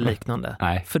 veckor eller liknande.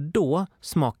 Nej. För då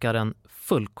smakar den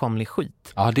fullkomlig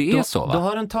skit. Ja, det är så, va? Då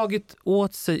har den tagit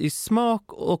åt sig i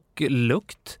smak och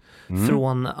lukt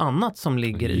från annat som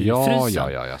ligger i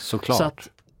frysen. Ja, såklart. Så att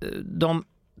de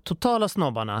totala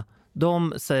snobbarna,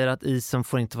 de säger att isen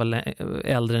får inte vara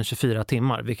äldre än 24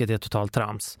 timmar, vilket är totalt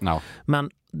trams. No. Men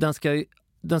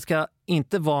den ska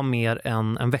inte vara mer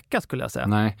än en vecka, skulle jag säga.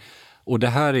 Nej, och det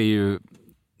här är ju,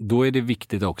 då är det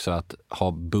viktigt också att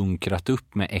ha bunkrat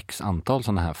upp med x antal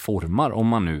sådana här formar om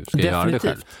man nu ska göra det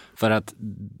själv. För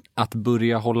att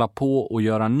börja hålla på och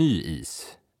göra ny is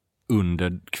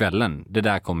under kvällen, det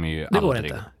där kommer ju aldrig. Går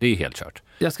inte. Det är helt kört.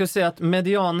 Jag skulle säga att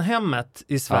medianhemmet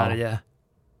i Sverige,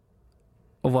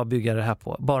 och vad bygger det här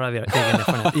på? Bara egen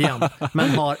erfarenhet igen. Men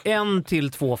har 1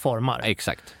 till 2 formar.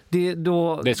 Exakt.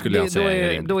 Det skulle jag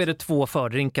säga då är det 2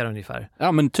 fördrinkar ungefär.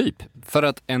 Ja, men typ. För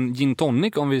att en gin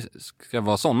tonic, om vi ska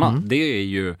vara såna, det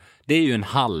är ju en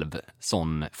halv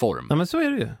sån form. Ja, men så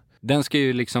är det ju. Den ska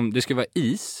ju liksom, det ska vara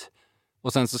is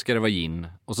och sen så ska det vara gin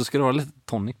och så ska det vara lite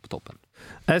tonic på toppen.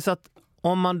 Så att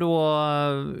om man då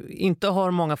inte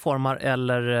har många formar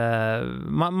eller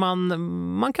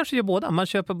man kanske gör båda. Man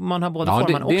har båda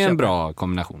formarna. Det är en bra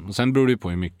kombination. Och sen beror det på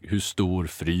hur stor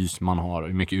frys man har och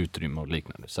hur mycket utrymme och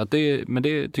liknande. Så att men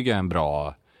det tycker jag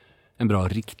är en bra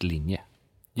riktlinje.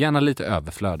 Gärna lite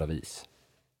överflöd av is.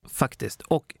 Faktiskt.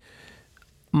 Och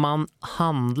man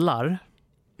handlar,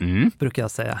 brukar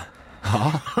jag säga.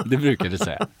 Ja, det brukar du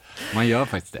säga. Man gör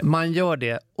faktiskt det. Man gör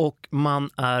det och man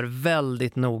är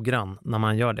väldigt noggrann när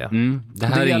man gör det. Det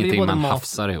här är ingenting man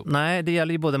hafsar ihop. Nej, det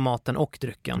gäller ju både maten och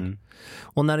drycken.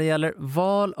 Och när det gäller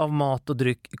val av mat och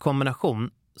dryck i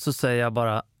kombination så säger jag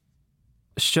bara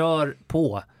kör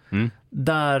på.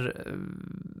 Där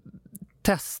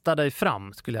testa dig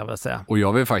fram, skulle jag vilja säga. Och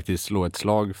jag vill faktiskt slå ett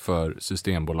slag för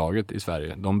Systembolaget i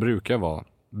Sverige. De brukar vara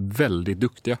väldigt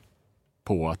duktiga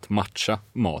på att matcha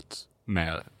mat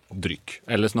med dryck.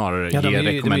 Eller snarare ge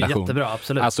rekommendation. De är jättebra,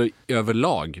 absolut. Alltså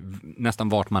överlag, nästan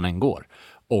vart man än går.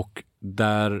 Och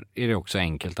där är det också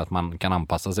enkelt att man kan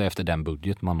anpassa sig efter den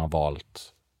budget man har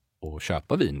valt att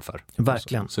köpa vin för.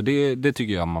 Verkligen. Så det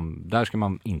tycker jag, där ska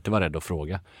man inte vara rädd att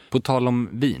fråga. På tal om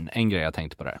vin, en grej jag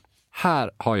tänkte på det här.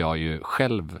 Här har jag ju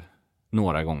själv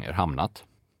några gånger hamnat.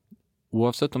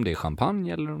 Oavsett om det är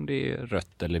champagne eller om det är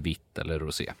rött eller vitt eller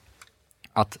rosé.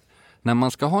 Att när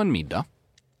man ska ha en middag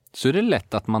så är det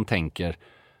lätt att man tänker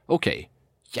okej,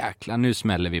 jäklar, nu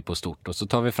smäller vi på stort och så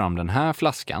tar vi fram den här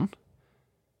flaskan.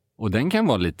 Och den kan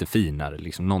vara lite finare,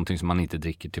 liksom någonting som man inte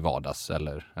dricker till vardags.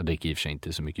 Eller jag dricker i och för sig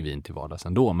inte så mycket vin till vardags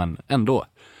ändå, men ändå.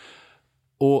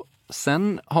 Och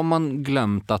sen har man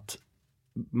glömt att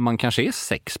man kanske är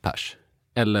 6 pers.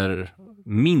 Eller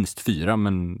minst 4,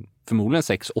 men förmodligen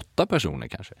 6-8 personer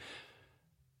kanske.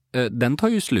 Den tar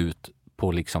ju slut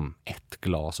på liksom 1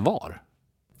 glas var.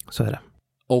 Så är det.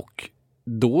 Och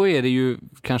då är det ju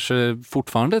kanske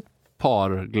fortfarande ett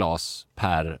par glas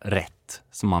per rätt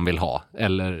som man vill ha.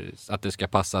 Eller att det ska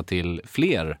passa till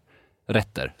fler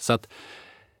rätter. Så att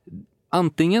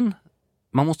antingen,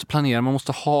 man måste planera, man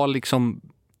måste ha liksom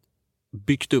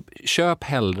byggt upp, köp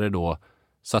hellre då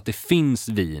så att det finns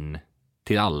vin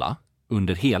till alla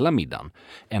under hela middagen.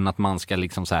 Än att man ska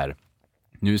liksom så här,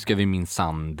 nu ska vi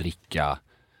minsann dricka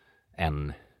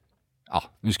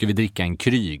nu ska vi dricka en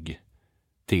kryg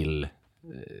till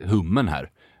hummen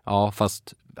här. Ja,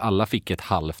 fast alla fick ett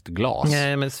halvt glas.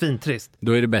 Nej, men svintrist.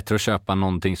 Då är det bättre att köpa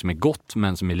någonting som är gott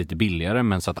men som är lite billigare,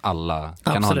 men så att alla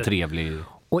kan ha en trevlig...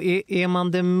 Och är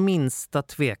man det minsta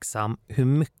tveksam hur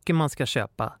mycket man ska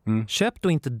köpa, köp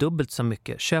då inte dubbelt så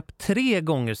mycket. Köp 3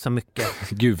 gånger så mycket.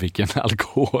 Gud, vilken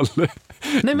alkohol.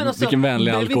 Nej, men alltså, vilken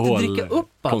vänlig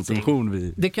alkoholkonsumtion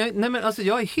vi... Det kan, nej, men alltså,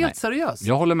 jag är helt seriös.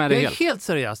 Jag håller med dig helt. Jag är helt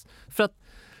seriös. För att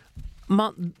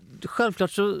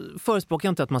självklart så förespråkar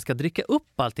jag inte att man ska dricka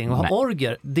upp allting och ha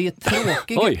orger. Det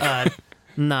tråkiga är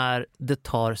när det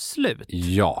tar slut.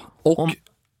 Ja, och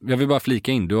jag vill bara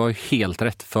flika in, du har helt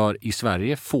rätt, för i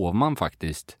Sverige får man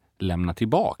faktiskt lämna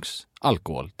tillbaks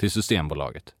alkohol till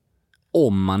Systembolaget.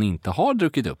 Om man inte har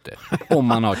druckit upp det. Om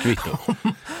man har kvitto.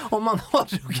 Om man har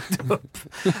druckit upp.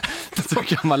 Så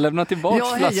kan man lämna tillbaka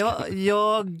flaskan.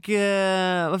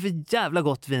 Vad för jävla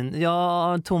gott vin. Jag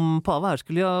har en tom pava här.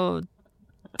 Skulle jag...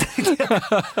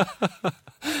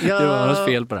 Det var något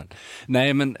fel på den.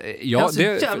 Nej, men jag har så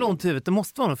jävla ont i huvudet. Det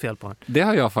måste vara något fel på den. Det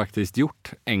har jag faktiskt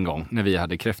gjort en gång när vi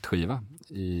hade kräftskiva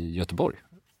i Göteborg.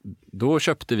 Då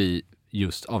köpte vi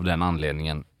just av den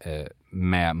anledningen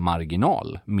med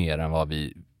marginal mer än vad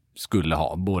vi skulle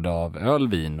ha, både av öl,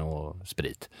 vin och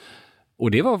sprit.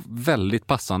 Och det var väldigt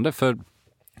passande, för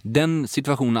den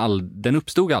situationen den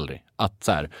uppstod aldrig. Att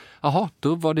så här, jaha,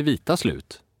 då var det vita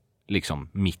slut liksom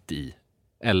mitt i.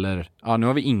 Eller, ja, nu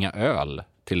har vi inga öl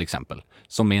till exempel,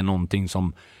 som är någonting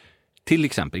som till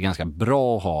exempel är ganska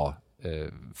bra att ha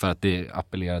för att det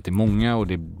appellerar till många och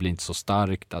det blir inte så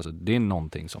starkt. Alltså, det är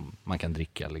någonting som man kan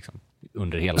dricka liksom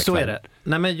under hela kvällen. Så är det.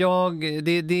 Nej, men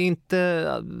det är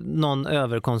inte någon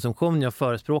överkonsumtion jag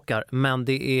förespråkar, men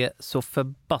det är så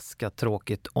förbaskat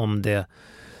tråkigt om det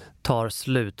tar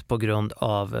slut på grund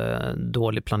av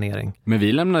dålig planering. Men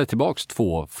vi lämnade tillbaks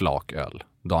 2 flak öl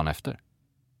dagen efter.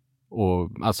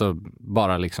 Och alltså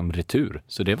bara liksom retur.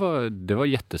 Så det var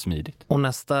jättesmidigt. Och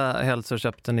nästa helg så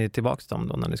köpte ni tillbaks dem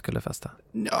då när ni skulle festa?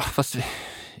 Ja, fast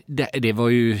det var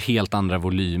ju helt andra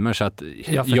volymer, så att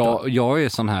jag är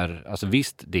sån här, alltså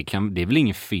visst, det är väl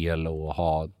inget fel att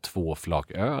ha 2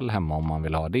 flak öl hemma om man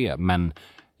vill ha det, men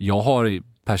jag har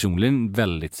personligen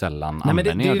väldigt sällan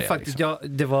använder det är ju det. faktiskt,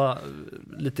 liksom. det var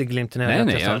lite glimt i ögat.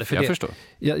 Nej, jag förstår.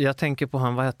 Jag tänker på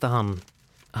vad hette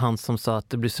han som sa att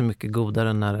det blir så mycket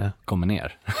godare när det kommer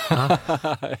ner.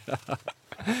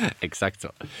 Exakt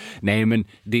så. Nej, men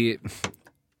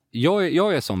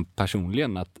jag är som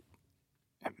personligen att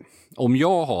om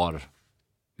jag har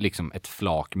liksom ett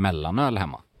flak mellanöl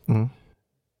hemma,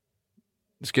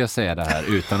 ska jag säga det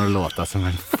här utan att låta som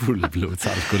en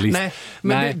fullblodsalkoholist. Nej,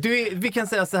 men vi kan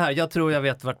säga så här, jag tror jag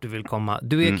vet vart du vill komma.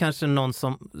 Du är kanske någon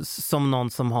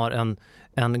som har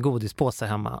en godispåse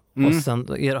hemma och sen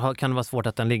kan det vara svårt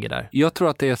att den ligger där. Jag tror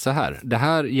att det är så här. Det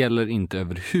här gäller inte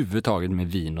överhuvudtaget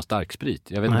med vin och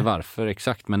starksprit. Jag vet inte varför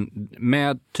exakt, men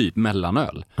med typ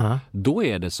mellanöl, då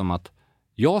är det som att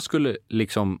jag skulle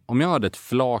liksom, om jag hade ett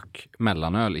flak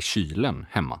mellanöl i kylen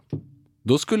hemma,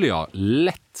 då skulle jag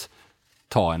lätt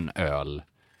ta en öl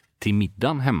till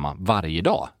middagen hemma varje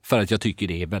dag. För att jag tycker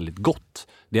det är väldigt gott.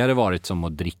 Det hade varit som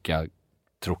att dricka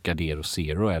Trocadero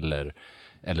Zero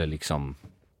eller liksom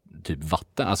typ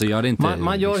vatten. Alltså jag hade inte,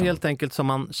 man gör liksom helt enkelt som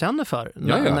man känner för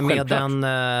med den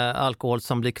alkohol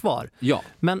som blir kvar. Ja.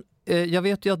 Men jag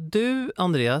vet ju att du,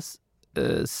 Andreas,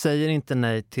 säger inte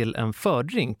nej till en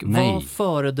fördrink. Nej. Vad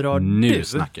föredrar du? Nu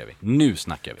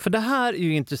snackar vi. För det här är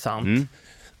ju intressant.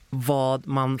 Vad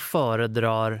man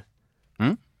föredrar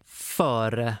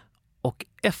före och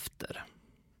efter.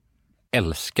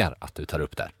 Älskar att du tar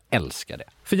upp det här. Älskar det.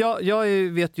 För jag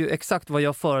vet ju exakt vad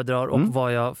jag föredrar och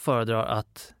vad jag föredrar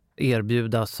att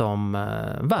erbjuda som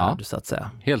värd, så att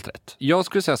säga. Helt rätt. Jag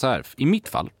skulle säga så här. I mitt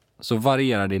fall så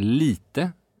varierar det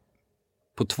lite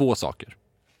på 2 saker.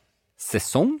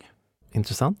 Säsong.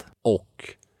 Intressant. Och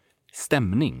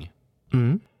stämning.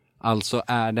 Alltså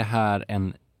är det här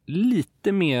en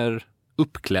lite mer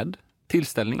uppklädd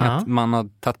tillställning, att man har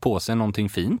tagit på sig någonting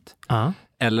fint,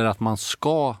 eller att man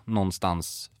ska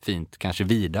någonstans fint, kanske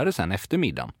vidare sen efter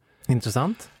middagen.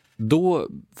 Intressant. Då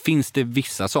finns det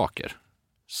vissa saker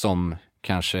som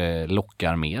kanske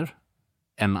lockar mer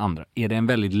än andra. Är det en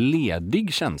väldigt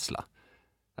ledig känsla?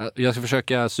 Jag ska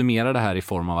försöka summera det här i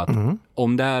form av att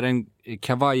om det är en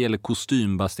kavaj eller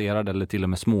kostymbaserad eller till och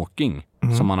med smoking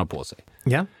som man har på sig,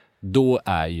 då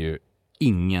är ju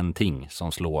ingenting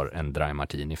som slår en dry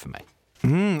martini för mig.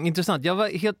 Intressant. Jag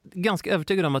var ganska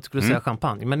övertygad om att du skulle säga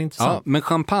champagne, men intressant. Ja, men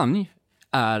champagne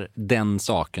är den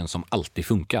saken som alltid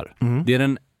funkar. Det är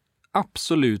den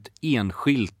absolut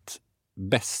enskilt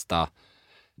bästa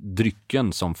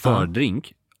drycken som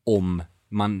fördrink om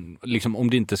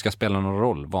det inte ska spela någon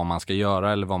roll vad man ska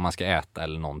göra eller vad man ska äta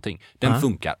eller någonting. Den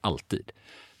funkar alltid.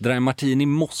 Dry martini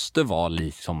måste vara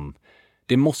liksom,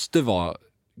 det måste vara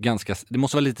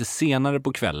lite senare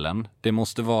på kvällen. Det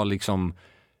måste vara liksom,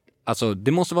 alltså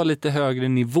det måste vara lite högre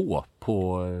nivå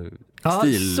på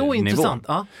stilnivå. Så intressant.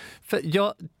 Ja. För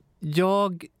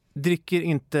jag dricker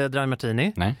inte dry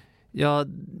martini. Nej. Jag är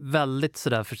väldigt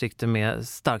sådär försiktig med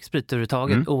starksprit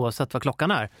överhuvudtaget oavsett vad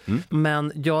klockan är.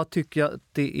 Men jag tycker att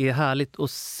det är härligt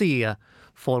att se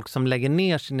folk som lägger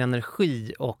ner sin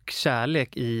energi och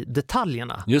kärlek i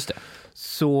detaljerna. Just det.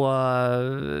 Så,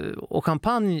 och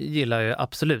champagne gillar jag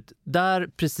absolut. Där,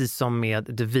 precis som med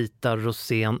det vita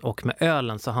rosén och med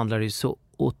ölen, så handlar det ju så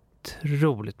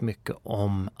otroligt mycket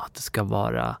om att det ska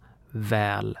vara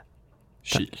väl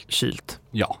kylt.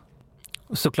 Ja.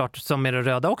 Såklart som med det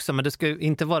röda också, men det ska ju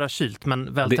inte vara kylt,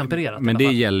 men väl tempererat. Men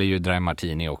det gäller ju Dry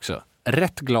Martini också.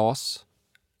 Rätt glas,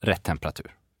 rätt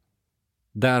temperatur.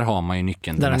 Där har man ju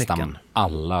nyckeln till nästan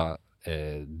alla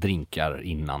drinkar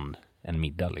innan en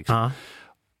middag. Liksom. Ja.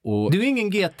 Och, du är ingen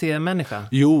GT-människa?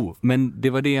 Jo, men det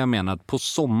var det jag menade. På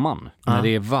sommaren, när det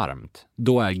är varmt,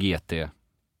 då är GT,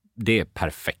 det är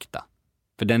perfekta.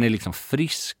 För den är liksom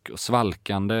frisk och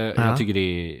svalkande. Ja. Jag tycker det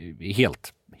är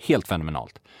helt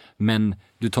fenomenalt. Men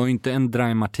du tar ju inte en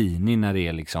Dry Martini när det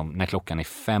är liksom, när klockan är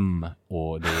 5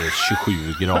 och det är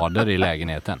 27 grader i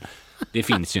lägenheten. Det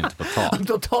finns ju inte på tal.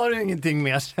 Då tar du ingenting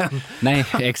mer sen. Nej,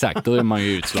 exakt. Då är man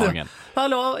ju utslagen.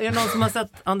 Hallå, är det någon som har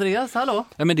sett Andreas? Hallå?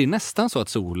 Ja, men det är nästan så att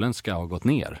solen ska ha gått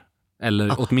ner.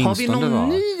 Eller åtminstone har vi någon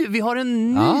ny? Vi har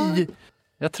en ny. Ja,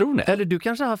 jag tror det. Eller du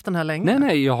kanske har haft den här länge?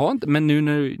 Nej, jag har inte. Men nu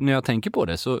när jag tänker på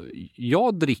det, så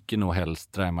jag dricker nog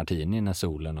helst Dry Martini när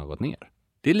solen har gått ner.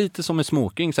 Det är lite som en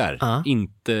smoking så här.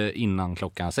 Inte innan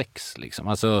klockan 6 liksom.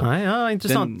 Alltså, ja,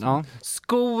 intressant.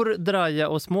 Skor, draja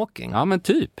och smoking. Ja, men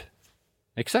typ.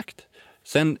 Exakt.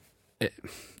 Sen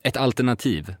ett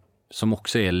alternativ som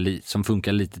också är som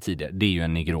funkar lite tidigare, det är ju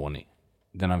en Negroni.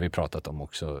 Den har vi pratat om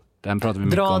också. Den pratar vi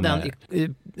mycket om.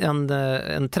 Dra den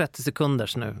en 30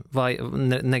 sekunders nu. Vad är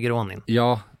Negronin?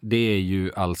 Ja, det är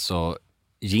ju alltså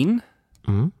gin,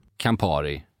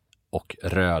 Campari och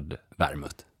röd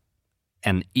vermouth.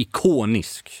 En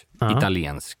ikonisk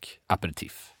italiensk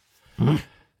aperitif.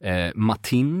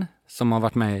 Martin, som har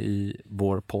varit med i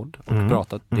vår podd och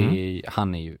pratat,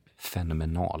 han är ju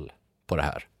fenomenal på det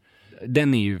här.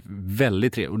 Den är ju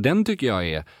väldigt trevlig. Och den tycker jag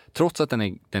är, trots att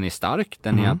den är stark,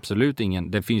 den är absolut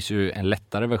ingen, det finns ju en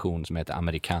lättare version som heter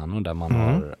Americano där man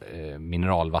har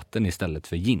mineralvatten istället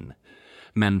för gin.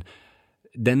 Men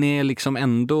den är liksom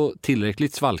ändå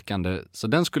tillräckligt svalkande, så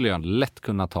den skulle jag lätt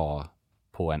kunna ta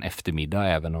på en eftermiddag,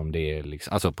 även om det är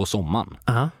liksom, alltså på sommaren.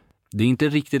 Det är inte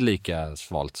riktigt lika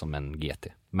svalt som en GT.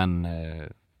 Men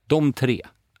de 3,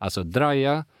 alltså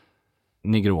Draja,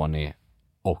 Negroni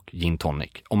och gin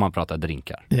tonic, om man pratar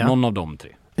drinkar. Ja. Någon av de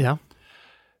 3. Ja.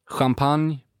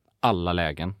 Champagne, alla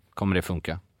lägen kommer det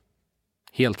funka.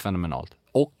 Helt fenomenalt.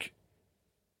 Och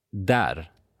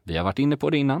där, vi har varit inne på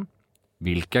det innan,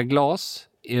 vilka glas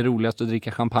är roligast att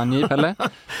dricka champagne i, Pelle?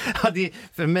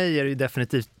 För mig är det ju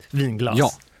definitivt vinglas. Ja,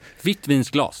 vitt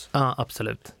vinsglas. Ja,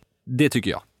 absolut. Det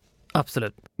tycker jag.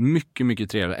 Absolut. Mycket,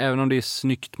 mycket trevligt. Även om det är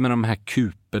snyggt med de här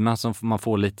kuperna som man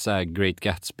får lite så här Great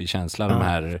Gatsby-känsla. De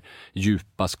här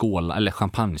djupa skålar, eller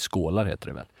champagneskålar heter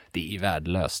det väl. Det är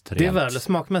värdelöst. Det är värdelöst.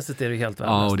 Smakmässigt är det helt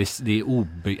värdelöst. Ja, och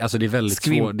det är alltså det är väldigt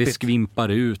svårt. Det skvimpar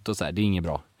ut och så här. Det är inget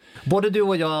bra. Både du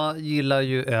och jag gillar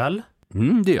ju öl.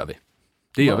 Det gör vi.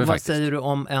 Det gör vi faktiskt. Vad säger du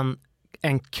om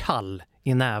en kall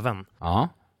i näven? Ja,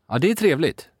 det är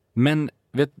trevligt. Men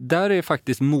där är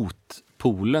faktiskt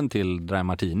motpolen till Dry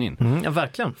Martinin. Ja,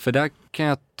 verkligen. För där kan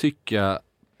jag tycka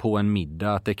på en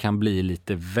middag att det kan bli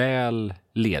lite väl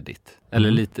ledigt.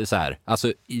 Eller lite så här,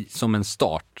 alltså som en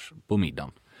start på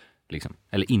middagen. Liksom.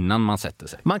 Eller innan man sätter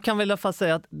sig. Man kan väl i alla fall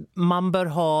säga att man bör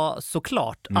ha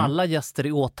såklart alla gäster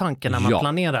i åtanke när man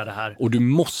planerar det här. Och du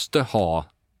måste ha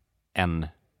en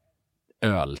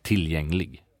öl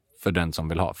tillgänglig för den som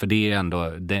vill ha. För det är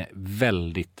ändå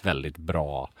väldigt, väldigt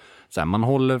bra. Så här, man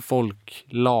håller folk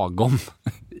lagom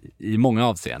i många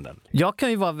avseenden. Jag kan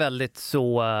ju vara väldigt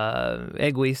så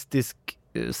egoistisk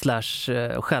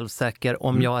 / självsäker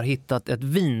om jag har hittat ett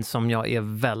vin som jag är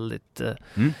väldigt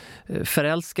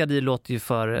förälskad i. Låter ju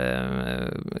för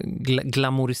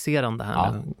glamoriserande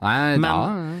här nu.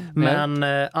 Men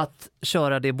att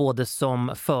köra det både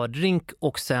som fördrink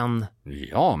och sen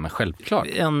men självklart.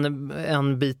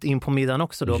 En bit in på middagen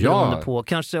också då, beroende på.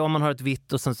 Kanske om man har ett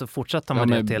vitt och sen så fortsätter man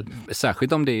det till.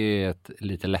 Särskilt om det är ett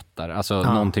lite lättare, alltså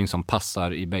någonting som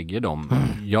passar i bägge dem.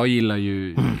 Jag gillar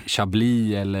ju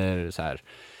Chablis eller så här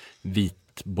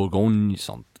vit bourgogne,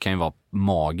 sånt kan ju vara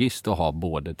magiskt att ha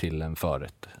både till en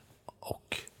förrätt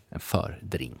och en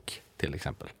fördrink till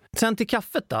exempel. Sen till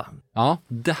kaffet då? Ja,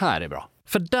 det här är bra.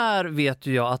 För där vet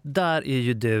ju jag att där är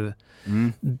ju du.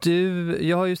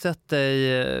 Jag har ju sett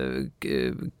dig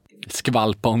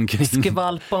skvalpa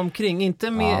omkring.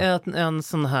 Inte med en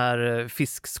sån här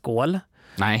fiskskål.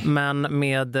 Nej. Men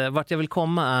med vart jag vill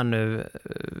komma är nu,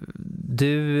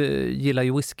 Du gillar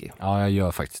ju whisky. Ja, jag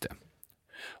gör faktiskt det.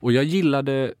 Och jag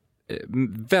gillade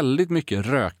väldigt mycket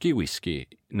rökig whisky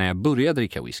när jag började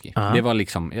dricka whisky. Aha. Det var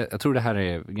liksom, jag tror det här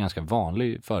är ganska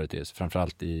vanlig företeelse,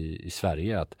 framförallt i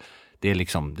Sverige, att det är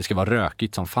liksom, det ska vara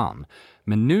rökigt som fan.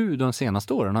 Men nu de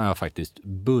senaste åren har jag faktiskt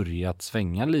börjat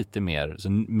svänga lite mer. Så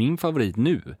min favorit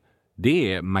nu,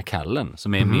 det är Macallan,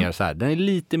 som är mer så här, den är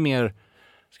lite mer,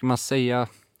 ska man säga,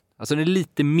 alltså den är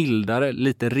lite mildare,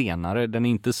 lite renare. Den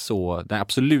är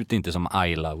absolut inte som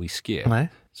Islay whisky är. Nej.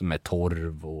 Som är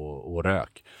torv och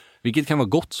rök. Vilket kan vara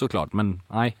gott såklart, men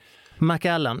nej.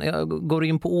 Macallan, går du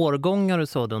in på årgångar och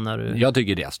så då när du... Jag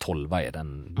tycker deras 12 är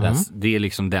det är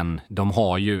liksom den, de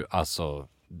har ju alltså,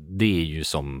 det är ju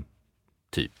som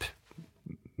typ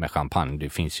med champagne, det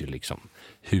finns ju liksom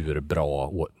hur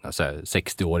bra, alltså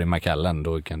 60-årig Macallan,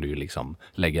 då kan du ju liksom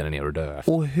lägga den ner och dö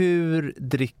efter. Och hur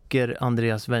dricker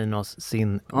Andreas Weinås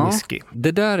sin whisky?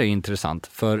 Det där är intressant,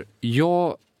 för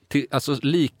alltså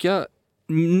lika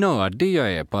nördig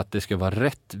jag är på att det ska vara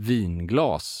rätt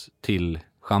vinglas till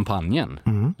champagnen,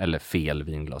 eller fel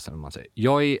vinglas eller vad man säger.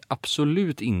 Jag är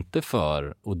absolut inte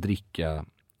för att dricka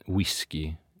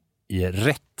whisky i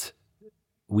rätt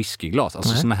whiskyglas,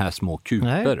 alltså såna här små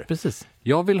kuper. Nej, precis.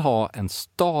 Jag vill ha en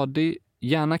stadig,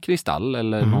 gärna kristall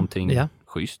eller någonting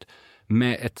schysst,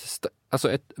 med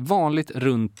ett vanligt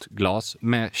runt glas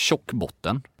med tjock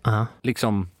botten.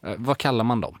 Liksom, vad kallar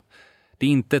man dem? Det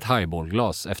är inte ett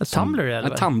highballglas. Tumbler är det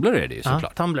väl? Tumbler är det ju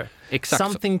såklart. Tumbler. Exakt.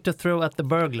 Something to throw at the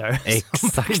burglar.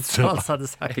 Exakt så. Hade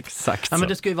sagt. Exakt så. Ja, men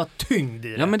det ska ju vara tyngd i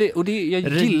det. Ja, men jag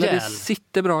gillar det,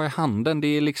 sitter bra i handen. Det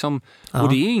är liksom, och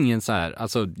det är ingen så här,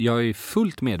 alltså jag är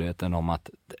fullt medveten om att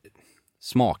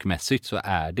smakmässigt så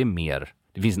är det mer,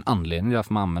 det finns en anledning till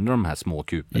varför man använder de här små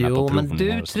kuperna på provningar. Jo,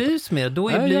 men du trivs med det. Då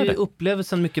blir ju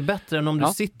upplevelsen mycket bättre än om du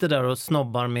sitter där och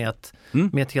snobbar med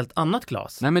ett helt annat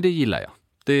glas. Nej, men det gillar jag.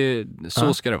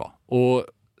 Så ska det vara. Och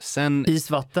sen...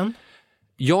 Isvatten?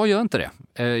 Jag gör inte det.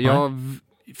 Jag har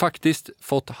faktiskt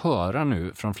fått höra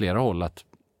nu från flera håll att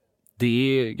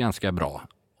det är ganska bra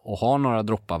att ha några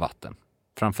droppar vatten.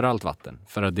 Framförallt vatten.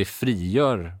 För att det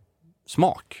frigör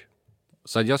smak.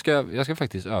 Så att jag ska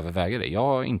faktiskt överväga det. Jag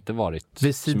har inte varit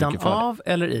vid sidan av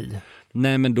eller i?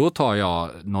 Nej, men då tar jag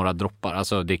några droppar.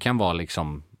 Alltså det kan vara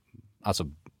liksom, alltså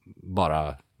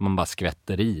man bara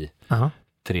skvätter i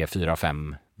 3, 4,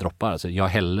 5 droppar. Alltså jag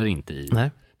häller inte i.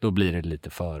 Nej. Då blir det lite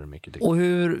för mycket. Och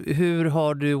hur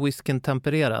har du whiskyn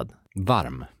tempererad?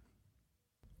 Varm.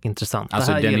 Intressant.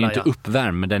 Alltså den är ju inte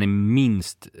uppvärmd, men den är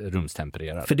minst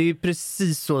rumstempererad. För det är ju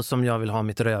precis så som jag vill ha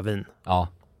mitt rövin. Ja.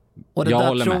 Och det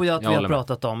där tror jag att vi har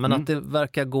pratat om. Men att det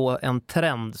verkar gå en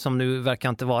trend som nu verkar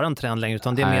inte vara en trend längre,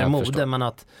 utan det är mer mode. Förstår. Men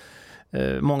att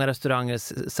många restauranger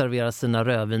serverar sina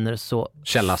röviner så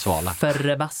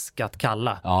förbaskat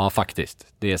kalla. Ja, faktiskt.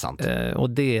 Det är sant. Och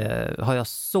det har jag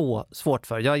så svårt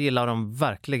för. Jag gillar dem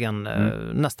verkligen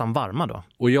nästan varma då.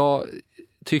 Och jag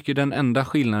tycker den enda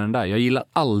skillnaden där, jag gillar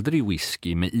aldrig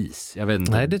whisky med is. Jag vet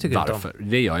inte. Nej, det tycker varför.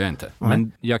 Det gör jag inte.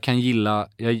 Men jag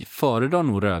föredrar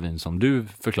nog rödvin som du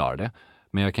förklarade.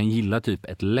 Men jag kan gilla typ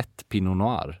ett lätt Pinot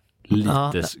Noir.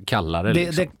 Lite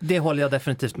kallare. Det håller jag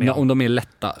definitivt med om de är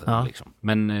lätta. Liksom.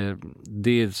 Men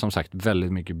det är som sagt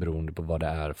väldigt mycket beroende på vad det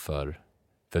är för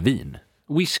vin.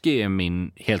 Whisky är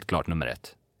min helt klart nummer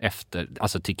 1.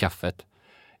 Alltså till kaffet.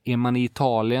 Är man i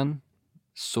Italien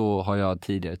så har jag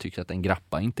tidigare tyckt att en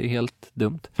grappa inte är helt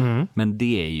dumt. Men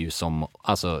det är ju som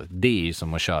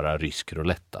att köra rysk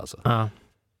roulette. Alltså.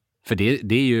 För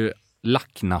det är ju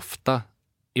lacknafta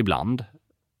ibland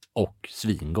och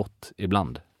svingott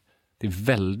ibland. Det är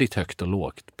väldigt högt och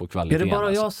lågt på kvaliteten. Är det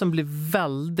bara jag som blir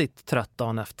väldigt trött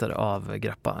dagen efter av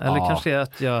grappa? Eller kanske är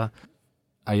att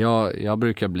jag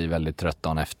brukar bli väldigt trött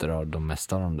dagen efter av de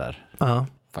mesta av de där.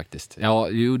 Faktiskt. Ja,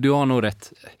 du har nog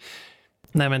rätt.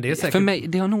 Nej, men det är säkert. För mig,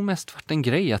 det har nog mest varit en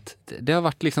grej att det har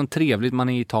varit liksom trevligt. Man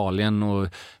är i Italien och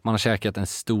man har käkat en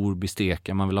stor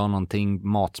bisteka. Man vill ha någonting,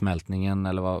 matsmältningen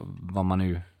eller vad man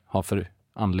nu har för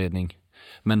anledning.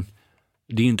 Men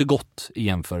det är ju inte gott i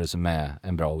jämförelse med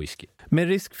en bra whisky. Med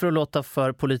risk för att låta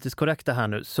för politiskt korrekta här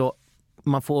nu, så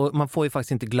man får ju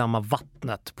faktiskt inte glömma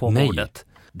vattnet på bordet.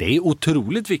 Det är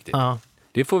otroligt viktigt.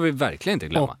 Det får vi verkligen inte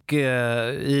glömma. Och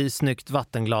i snyggt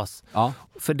vattenglas.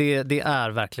 För det är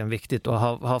verkligen viktigt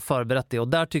att ha förberett det. Och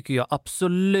där tycker jag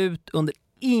absolut under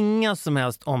inga som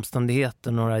helst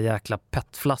omständigheter några jäkla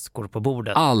petflaskor på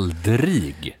bordet.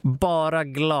 Aldrig! Bara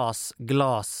glas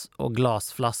och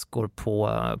glasflaskor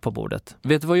på bordet.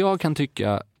 Vet du vad jag kan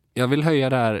tycka? Jag vill höja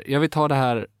det här. Jag vill ta det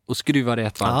här och skruva det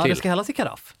ett varv till. Det ska hällas i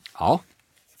karaff. Ja,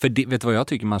 för vet du vad jag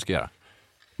tycker man ska göra?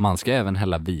 Man ska även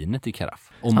hälla vinet i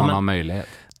karaff. Om man har möjlighet.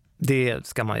 Det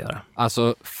ska man göra.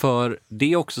 Alltså, för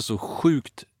det är också så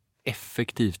sjukt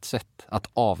effektivt sätt att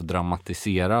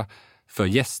avdramatisera för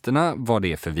gästerna vad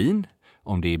det är för vin.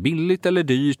 Om det är billigt eller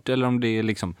dyrt eller om det är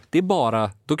liksom... Det är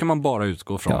bara, då kan man bara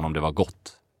utgå från om det var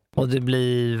gott. Och det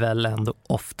blir väl ändå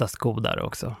oftast godare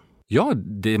också. Ja,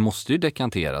 det måste ju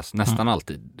dekanteras nästan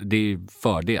alltid. Det är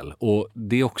fördel. Och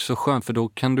det är också skönt för då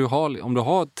kan du ha, om du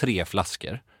har 3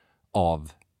 flaskor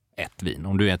av ett vin,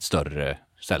 om du är ett större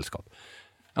sällskap.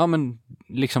 Ja, men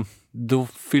liksom, då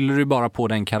fyller du bara på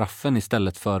den karaffen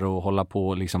istället för att hålla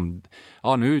på liksom,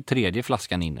 ja, nu är 3:e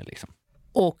flaskan inne liksom.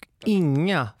 Och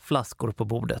inga flaskor på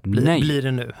bordet blir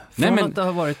det nu. Från att det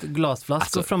har varit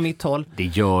glasflaskor från mitt håll. Det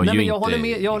gör ju jag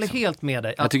inte... Jag håller helt med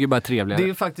dig. Jag tycker bara trevligare. Det är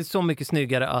ju faktiskt så mycket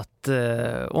snyggare att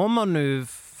om man nu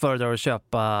föredrar att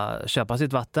köpa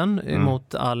sitt vatten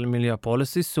mot all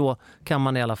miljöpolicy så kan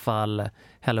man i alla fall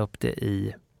hälla upp det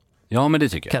i men det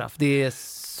tycker jag. karaff. Det är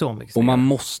så mycket snyggare. Och man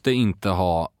måste inte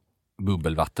ha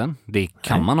bubbelvatten. Det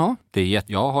kan man ha.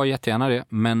 Jag har jättegärna det.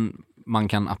 Men man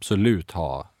kan absolut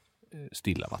ha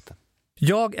stilla vatten.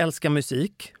 Jag älskar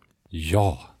musik.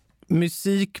 Ja.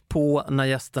 Musik på när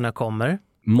gästerna kommer.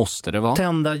 Måste det vara.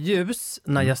 Tända ljus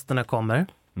när gästerna kommer.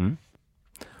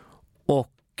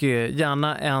 Och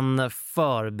gärna en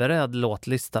förberedd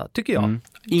låtlista, tycker jag.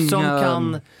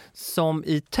 Som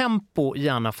i tempo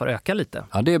gärna får öka lite.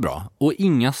 Ja, det är bra. Och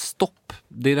inga stopp.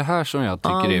 Det är det här som jag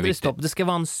tycker är viktigt. Stopp. Det ska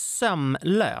vara en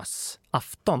sömlös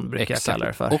afton, brukar jag kalla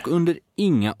det för. Och under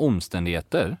inga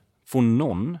omständigheter får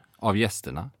någon av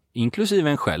gästerna, inklusive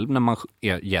en själv när man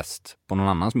är gäst på någon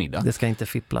annans middag. Det ska inte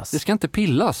fipplas. Det ska inte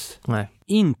pillas. Nej.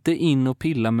 Inte in och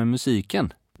pilla med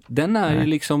musiken. Den är ju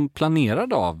liksom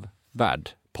planerad av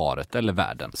värdparet eller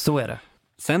värden. Så är det.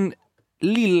 Sen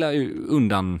lilla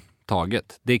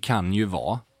undantaget, det kan ju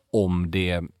vara om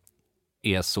det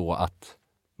är så att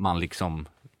man liksom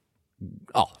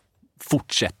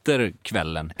fortsätter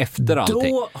kvällen efter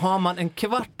allting. Då har man en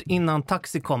kvart innan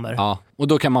taxi kommer. Ja, och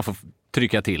då kan man få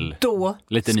trycka till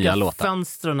lite nya låtar. Då ska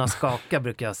fönstren skaka,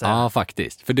 brukar jag säga. Ja,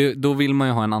 faktiskt. För då vill man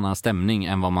ju ha en annan stämning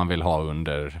än vad man vill ha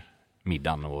under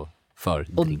middagen och för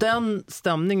Och den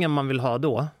stämningen man vill ha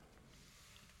då,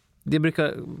 det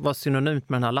brukar vara synonymt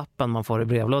med den här lappen man får i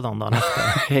brevlådan dagen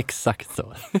efter. Exakt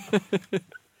så.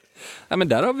 Ja, men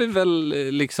där har vi väl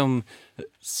liksom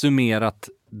summerat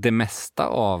det mesta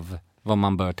av vad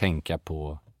man bör tänka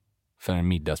på för en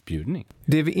middagsbjudning.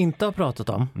 Det vi inte har pratat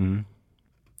om,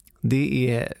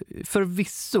 det är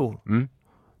förvisso,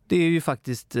 det är ju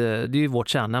faktiskt, det är ju vårt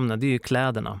kärnämne, det är ju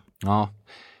kläderna. Ja,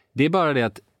 det är bara det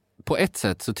att på ett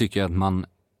sätt så tycker jag att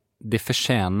det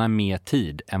förtjänar mer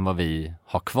tid än vad vi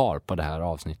har kvar på det här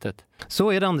avsnittet.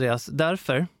 Så är det, Andreas.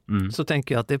 Därför så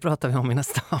tänker jag att det pratar vi om i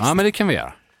nästa avsnitt. Ja, men det kan vi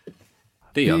göra.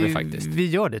 Det gör vi faktiskt. Vi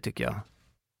gör det, tycker jag.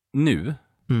 Nu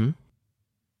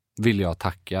vill jag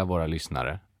tacka våra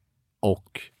lyssnare.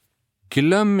 Och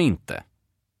glöm inte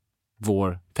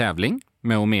vår tävling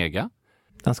med Omega.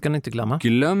 Den ska ni inte glömma.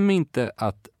 Glöm inte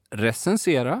att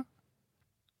recensera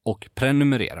och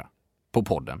prenumerera på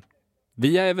podden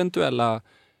via eventuella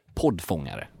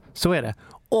poddfångare. Så är det.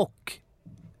 Och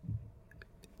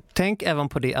tänk även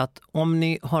på det att om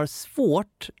ni har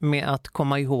svårt med att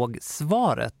komma ihåg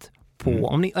svaret på,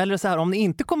 om ni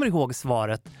inte kommer ihåg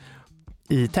svaret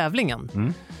i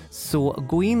tävlingen, så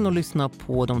gå in och lyssna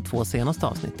på de 2 senaste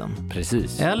avsnitten.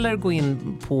 Precis. Eller gå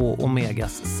in på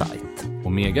Omegas sajt.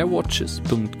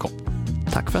 Omegawatches.com.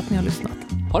 Tack för att ni har lyssnat.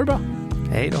 Ha det bra.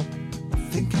 Hej då.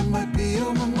 Think I might be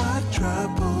over my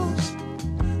troubles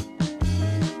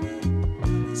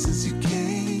since you